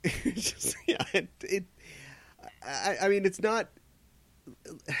 Yeah. It's just, I mean, it's not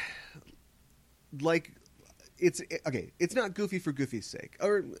like it's not goofy for goofy's sake,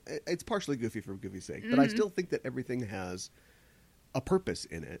 or it's partially goofy for goofy's sake, but I still think that everything has a purpose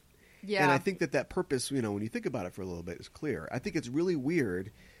in it. Yeah, and I think that purpose, when you think about it for a little bit, is clear. I think it's really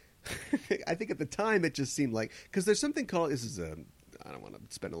weird. I think at the time it just seemed like, because there's something called, I don't want to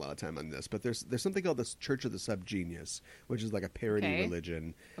spend a lot of time on this, but there's something called the Church of the Subgenius, which is like a parody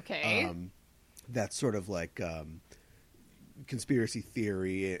religion. Okay. That's sort of like conspiracy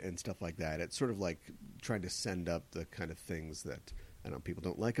theory and stuff like that. It's sort of like trying to send up the kind of things that people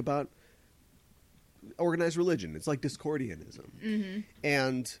don't like about organized religion. It's like Discordianism. Mm-hmm.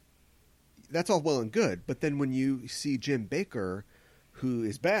 And that's all well and good, but then when you see Jim Bakker, who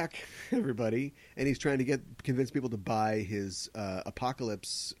is back, everybody, and he's trying to convince people to buy his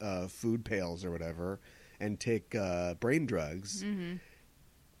apocalypse food pails or whatever and take brain drugs. Mm-hmm.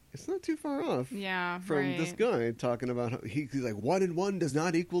 It's not too far off from this guy talking about how he's like, 1 and 1 does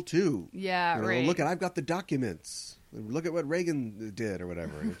not equal 2. Yeah, right. Look, I've got the documents. Look at what Reagan did or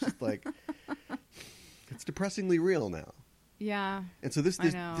whatever. And it's just like, it's depressingly real now. Yeah. And so this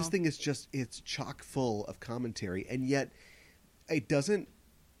thing is just, it's chock full of commentary, and yet it doesn't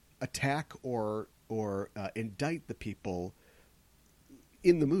attack or indict the people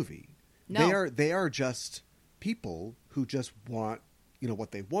in the movie. No. They are just people who just want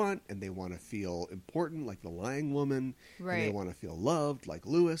what they want, and they want to feel important, like the lying woman. Right. And they want to feel loved, like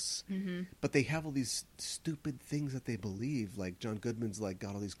Lewis. Mm-hmm. But they have all these stupid things that they believe. Like John Goodman's like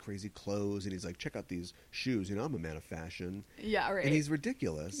got all these crazy clothes, and he's like, check out these shoes. I'm a man of fashion. Yeah, right. And he's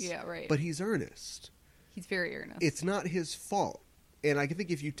ridiculous. Yeah, right. But he's earnest. He's very earnest. It's not his fault. And I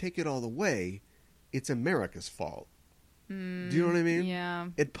think if you take it all the way, it's America's fault. Do you know what I mean? Yeah.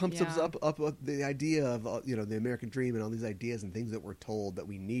 It pumps us up the idea of the American dream and all these ideas and things that we're told that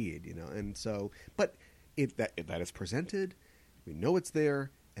we need, and so, but that is presented, we know it's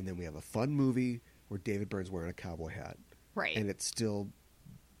there, and then we have a fun movie where David Byrne's wearing a cowboy hat, right? And it's still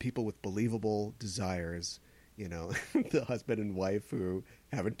people with believable desires the husband and wife who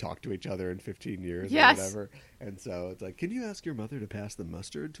haven't talked to each other in 15 years yes. or whatever. And so it's like, can you ask your mother to pass the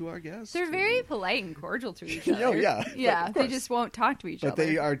mustard to our guests? They're very polite and cordial to each other. Oh, yeah. Yeah, they just won't talk to each other. But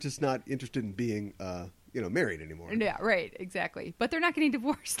they are just not interested in being, married anymore. Yeah, right, exactly. But they're not getting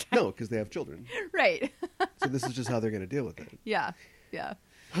divorced. No, because they have children. Right. So this is just how they're going to deal with it. Yeah, yeah.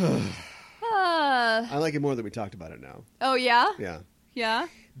 I like it more that we talked about it now. Oh, yeah? Yeah. Yeah?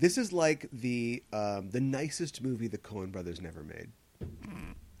 This is like the nicest movie the Coen brothers never made.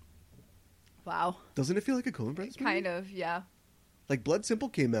 Wow. Doesn't it feel like a Coen brothers movie? Kind of, yeah. Like Blood Simple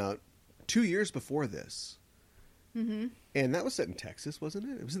came out 2 years before this. Mm-hmm. And that was set in Texas, wasn't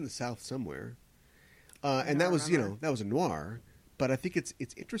it? It was in the South somewhere. And that was, that was a noir. But I think it's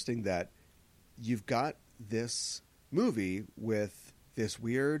interesting that you've got this movie with this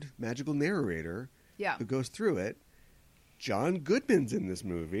weird magical narrator who goes through it. John Goodman's in this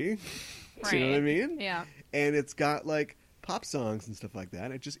movie. Right. Do you know what I mean? Yeah. And it's got like pop songs and stuff like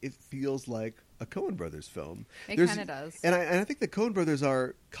that. It feels like a Coen Brothers film. It kind of does. And I think the Coen Brothers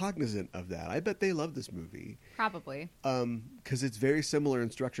are cognizant of that. I bet they love this movie. Probably. Because it's very similar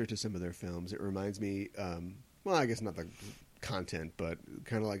in structure to some of their films. It reminds me, well, I guess not the content, but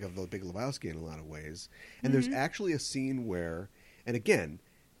kind of like of The Big Lebowski in a lot of ways. And there's actually a scene where, and again,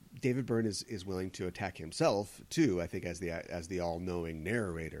 David Byrne is willing to attack himself too. I think as the all-knowing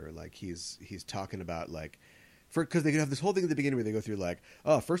narrator, like he's talking about like, because they have this whole thing at the beginning where they go through like,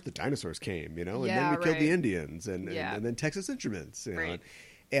 oh, first the dinosaurs came, and then we killed the Indians, and then Texas Instruments, and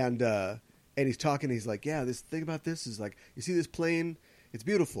he's talking. He's like, yeah, this thing about this is like, you see this plane, it's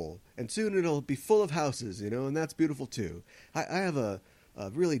beautiful, and soon it'll be full of houses, and that's beautiful too. I have a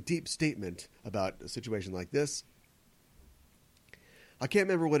really deep statement about a situation like this. I can't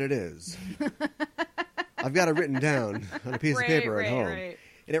remember what it is. I've got it written down on a piece of paper at home. Right.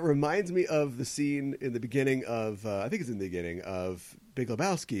 And it reminds me of the scene in the beginning of, I think it's in the beginning of Big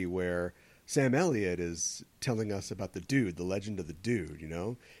Lebowski, where Sam Elliott is telling us about the dude, the legend of the dude,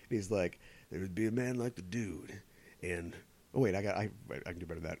 And he's like, there would be a man like the dude. And, oh wait, I can do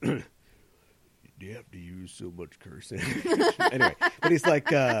better than that. You have to use so much cursing. Anyway, but he's like,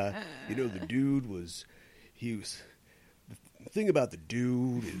 the dude was, the thing about the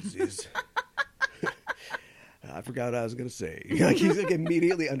dude is I forgot what I was going to say. Like he's like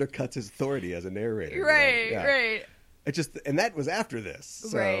immediately undercuts his authority as a narrator. Right, right. It just, and that was after this.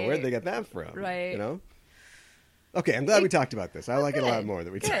 So where'd they get that from? Right. Okay, I'm glad we talked about this. I like it a lot more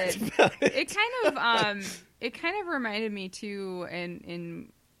that we talked about it. It kind of reminded me too,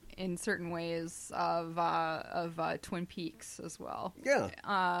 in certain ways of Twin Peaks as well. Yeah.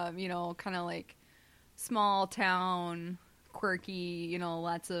 Kind of like small town, quirky,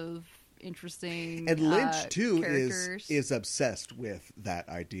 lots of interesting and Lynch too characters. is obsessed with that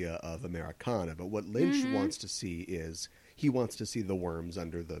idea of Americana, but what Lynch wants to see is he wants to see the worms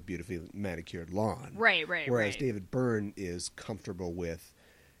under the beautifully manicured lawn. Right. Whereas David Byrne is comfortable with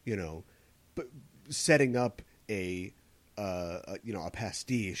setting up a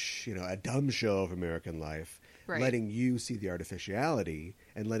pastiche, a dumb show of American life, letting you see the artificiality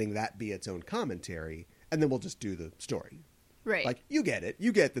and letting that be its own commentary, and then we'll just do the story. Right. Like, you get it.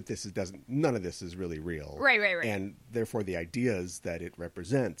 You get that none of this is really real. Right. And therefore the ideas that it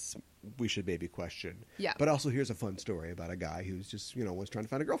represents, we should maybe question. Yeah. But also here's a fun story about a guy who's just, was trying to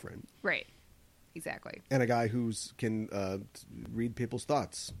find a girlfriend. Right. Exactly. And a guy who can read people's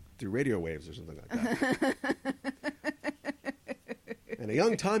thoughts through radio waves or something like that. And a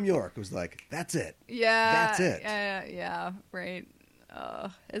young Tom York was like, that's it. Yeah. That's it. Yeah. Right.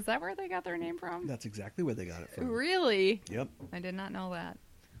 Is that where they got their name from? That's exactly where they got it from. Really? Yep. I did not know that.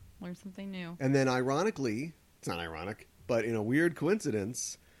 Learned something new. And then ironically, it's not ironic, but in a weird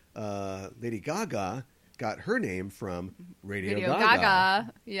coincidence, Lady Gaga got her name from Radio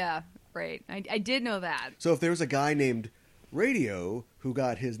Gaga. Yeah, right. I did know that. So if there was a guy named Radio who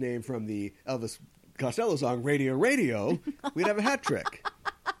got his name from the Elvis Costello song Radio, we'd have a hat trick.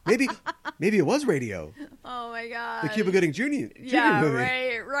 Maybe it was Radio. Oh my god. The Cuba Gooding Jr. movie.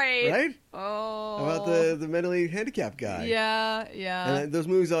 Right. Right? Oh. About the mentally handicapped guy. Yeah. And those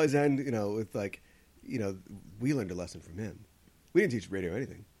movies always end, with like, we learned a lesson from him. We didn't teach Radio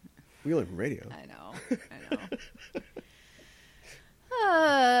anything. We learned from Radio. I know.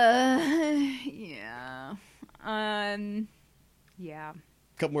 Yeah.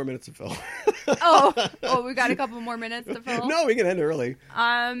 Couple more minutes to fill. We got a couple more minutes to fill. No, we can end early.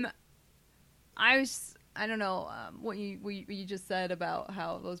 I don't know what you just said about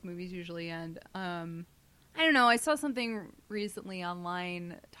how those movies usually end. I don't know. I saw something recently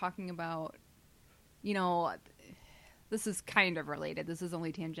online talking about, this is kind of related. This is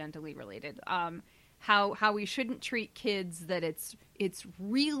only tangentially related. how we shouldn't treat kids, that it's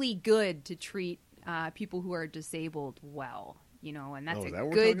really good to treat people who are disabled well, and that's a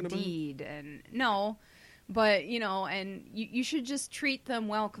good deed. And no, but and you should just treat them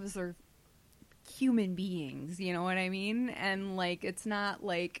well because they're human beings, you know what I mean? And like, it's not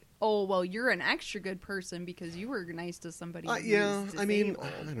like, oh, well, you're an extra good person because you were nice to somebody who's disabled. I mean,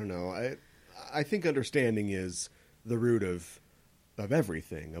 I don't know. I think understanding is the root of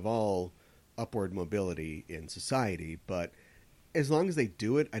everything, of all upward mobility in society. But as long as they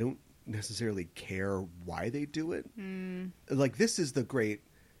do it, I don't necessarily care why they do it. Like, this is the great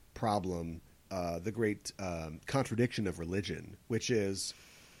problem, the great contradiction of religion, which is,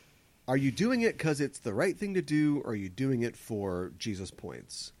 are you doing it because it's the right thing to do, or are you doing it for Jesus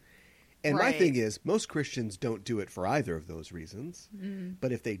points? And my thing is, most Christians don't do it for either of those reasons.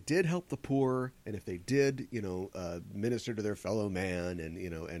 But if they did help the poor, and if they did, minister to their fellow man, and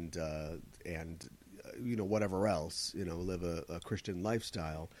whatever else, live a Christian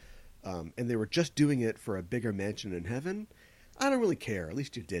lifestyle, and they were just doing it for a bigger mansion in heaven, I don't really care. At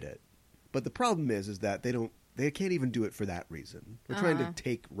least you did it. But the problem is that they can't even do it for that reason. We're trying to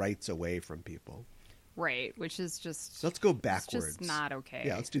take rights away from people. Right, which is just... So let's go backwards. It's just not okay.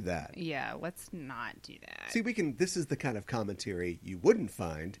 Yeah, let's do that. Yeah, let's not do that. See, this is the kind of commentary you wouldn't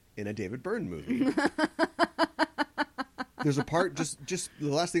find in a David Byrne movie. There's a part, just the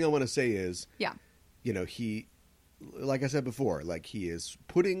last thing I want to say is... Yeah. He, like I said before, like he's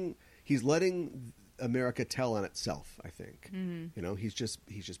letting America tell on itself, I think. He's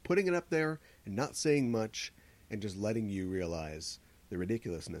just putting it up there and not saying much and just letting you realize the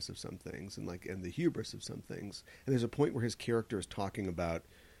ridiculousness of some things and the hubris of some things. And there's a point where his character is talking about,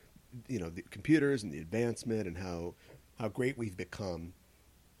 the computers and the advancement and how great we've become.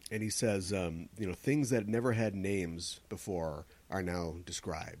 And he says, things that never had names before are now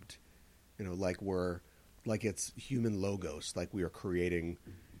described. Like it's human logos, like we are creating,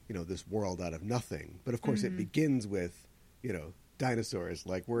 this world out of nothing. But of course it begins with, dinosaurs.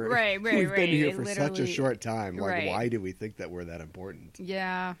 Like we've been here for such a short time. Like, why do we think that we're that important?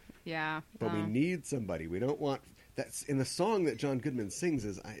 Yeah. But we need somebody. We don't want... That's in the song that John Goodman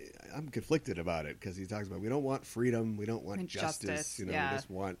sings. I'm conflicted about it because he talks about we don't want freedom, we don't want justice. We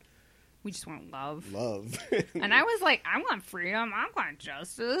just want love. And I was like, I want freedom, I want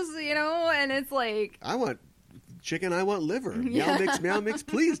justice, and it's like, I want chicken, I want liver. Meow mix,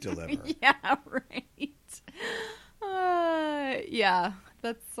 please deliver. Yeah, right. Yeah,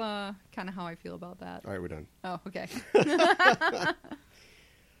 that's kind of how I feel about that. All right, we're done. Oh, okay.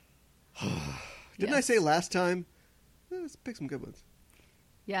 Didn't I say last time? Let's pick some good ones.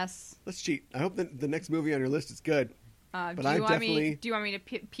 Yes. Let's cheat. I hope that the next movie on your list is good. But do you want me to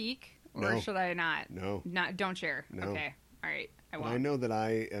peek, or no. Should I not? No. Don't share. No. Okay. All right. I won't. I know that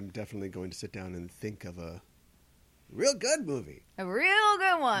I am definitely going to sit down and think of a real good movie. A real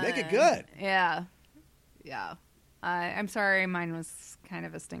good one. Make it good. Yeah. I'm sorry, mine was kind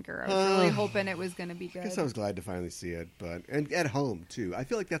of a stinker. I was really hoping it was going to be good. I guess I was glad to finally see it, and at home too. I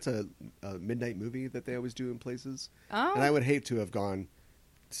feel like that's a midnight movie that they always do in places. Oh. And I would hate to have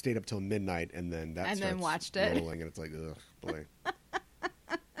stayed up till midnight, and then watched it, rolling, and it's like, ugh, boy.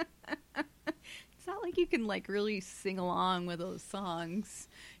 It's not like you can really sing along with those songs.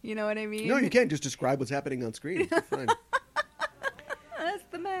 You know what I mean? No, you can't. Just describe what's happening on screen. It's fine. That's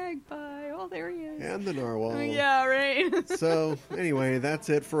the magpie. Oh, there he is. And the narwhal. Yeah, right. So, anyway, that's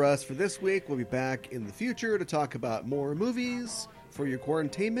it for us for this week. We'll be back in the future to talk about more movies for your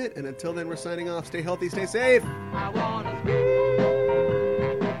quarantainment. And until then, we're signing off. Stay healthy, stay safe. I wanna